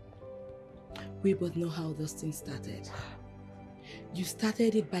 we both know how this thing started. You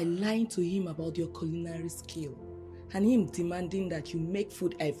started it by lying to him about your culinary skill and him demanding that you make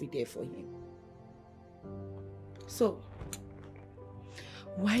food every day for him. So,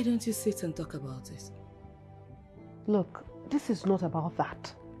 why don't you sit and talk about it? Look, this is not about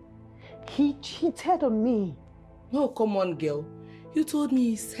that. He cheated on me. Oh, come on, girl. You told me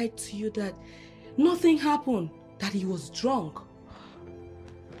he said to you that nothing happened, that he was drunk.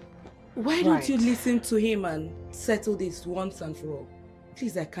 Why don't you listen to him and settle this once and for all?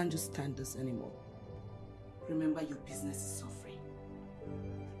 Please, I can't just stand this anymore. Remember, your business is suffering.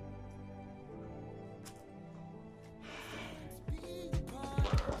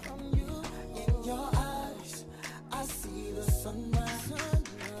 In your eyes, I see the sunrise, and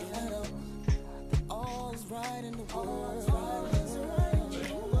I know that all's right in the world.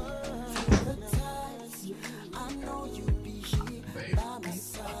 Through the times, I know you'll be here by my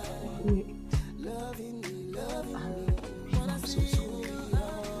side. Loving me. I'm so sorry.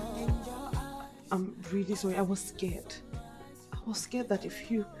 I'm really sorry. I was scared. I was scared that if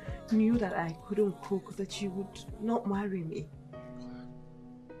you knew that I couldn't cook, that you would not marry me.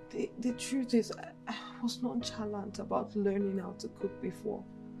 The truth is, I was nonchalant about learning how to cook before.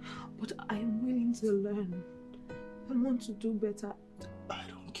 But I am willing to learn. I want to do better. I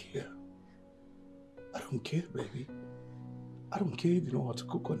don't care. I don't care, baby. I don't care if you know how to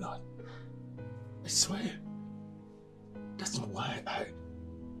cook or not. I swear. That's not why I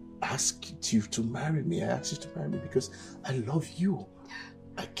asked you to marry me. I asked you to marry me because I love you.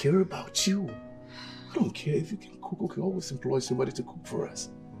 I care about you. I don't care if you can cook. We can always employ somebody to cook for us.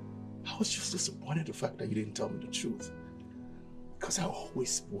 I was just disappointed the fact that you didn't tell me the truth. Because I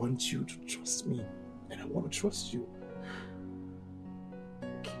always want you to trust me. And I want to trust you.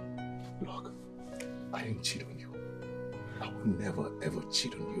 Look, I didn't cheat on you. I will never ever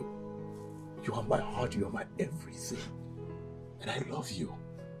cheat on you. You are my heart, you are my everything. And I love you.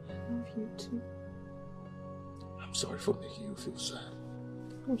 I love you too. I'm sorry for making you feel sad.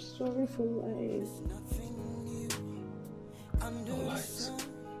 I'm sorry for lying. No lies.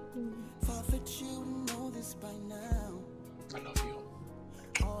 I love you.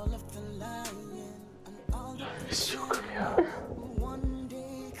 I miss you, come here.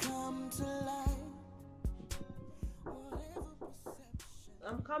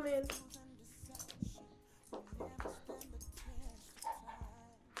 I'm coming.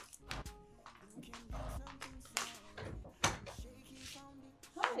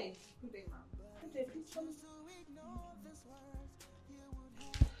 Hi. Good day, ma'am. Good day, please come.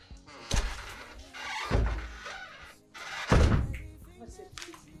 What's it,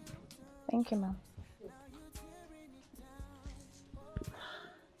 please? Thank you, ma'am.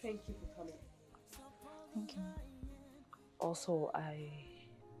 Thank you for coming. Thank you, ma'am. Also, I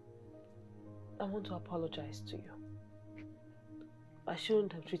want to apologize to you. I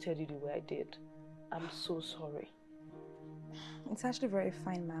shouldn't have treated you the way I did. I'm so sorry. It's actually very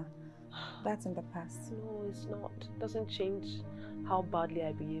fine, ma'am. That's in the past. No, it's not. It doesn't change how badly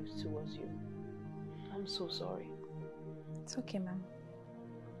I behaved towards you. I'm so sorry. It's okay, ma'am.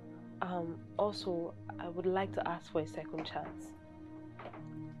 Also, I would like to ask for a second chance.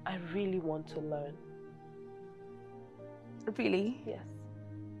 I really want to learn. Really? Yes.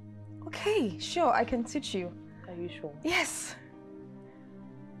 Okay, sure, I can teach you. Are you sure? Yes.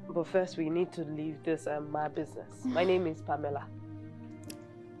 But first, we need to leave this my business. My name is Pamela.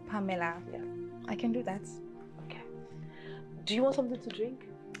 Pamela? Yeah. I can do that. Okay. Do you want something to drink?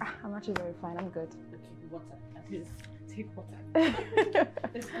 I'm actually very fine. I'm good. Okay, water. At least take water.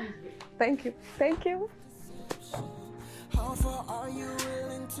 Thank you. Thank you. How far are you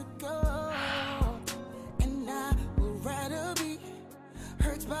willing to go? And I would rather be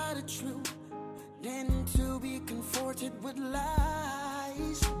hurt by the truth than to be comforted with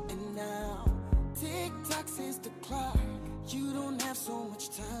lies. And now, tick-tock since the clock. You don't have so much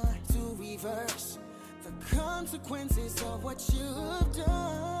time to reverse the consequences of what you've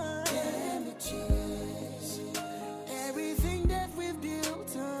done. Damages everything that we've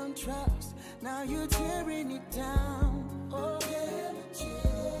built on trust. Now you're tearing it down. Oh, damages.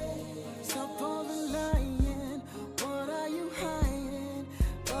 Stop all the lying. What are you hiding?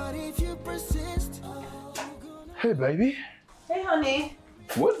 But if you persist, Hey, baby. Hey, honey.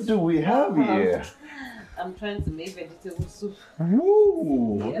 What do we have here? I'm trying to make vegetable soup.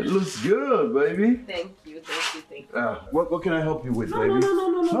 Ooh, Yeah. it looks good, baby. Thank you. What can I help you with, No, baby?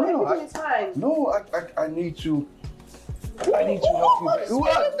 no, everything is fine. No, I need to. I need to help you.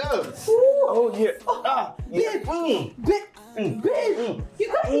 What? No. Oh yeah. Ah, yeah. Babe, you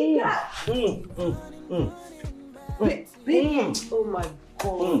can't eat that. Babe. Oh my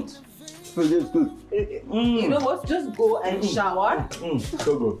God. It's good. You know what? Just go and shower.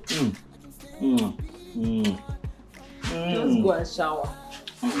 So good. Just go and shower.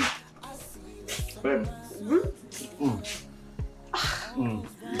 Babe.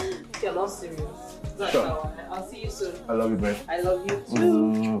 You're not serious. Go and Sure. shower. I'll see you soon. I love you, babe. I love you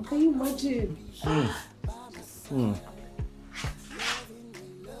too. Can you imagine?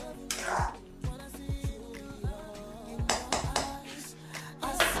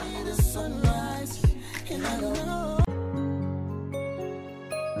 I see the sunrise, and I know.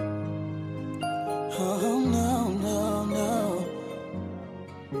 Oh no, no, no.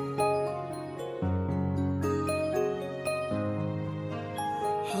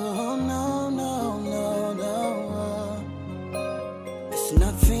 Oh no, no, no, no. There's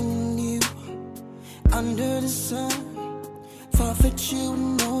nothing new under the sun. Forfeit, you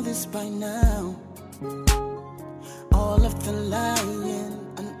know this by now. All of the lying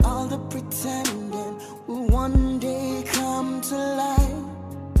and all the pretending will one day come to light.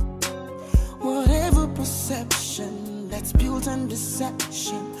 Whatever perception that's built on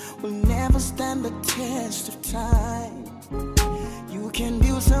deception will never stand the test of time. You can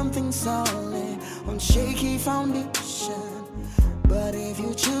build something solid on shaky foundation, But if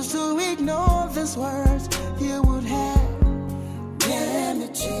you choose to ignore these words, you would have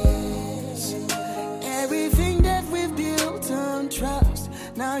damages. Everything that we've built on trust,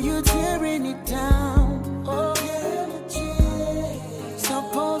 now you're tearing it down. Oh, damages.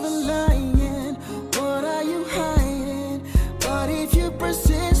 Stop all the lying. What are you hiding? But if you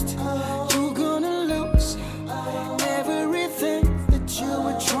persist, you're gonna lose everything that you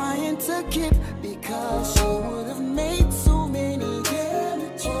were trying to keep, because you would have made so many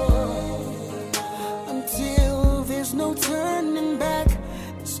damages until there's no turning back.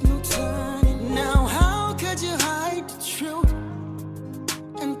 There's no turning. Now how could you hide the truth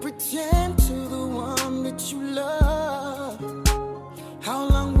and pretend to the one that you love? How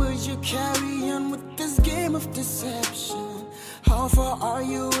long will you carry on with this game of deception? How far are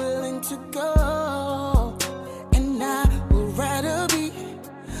you willing to go? And I would rather be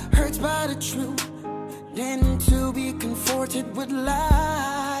hurt by the truth than to be comforted with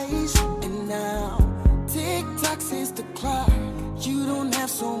lies. And now tick-tock says the clock. You don't have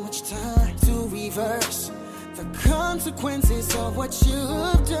so much time to reverse the consequences of what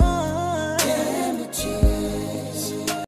you've done. Damages.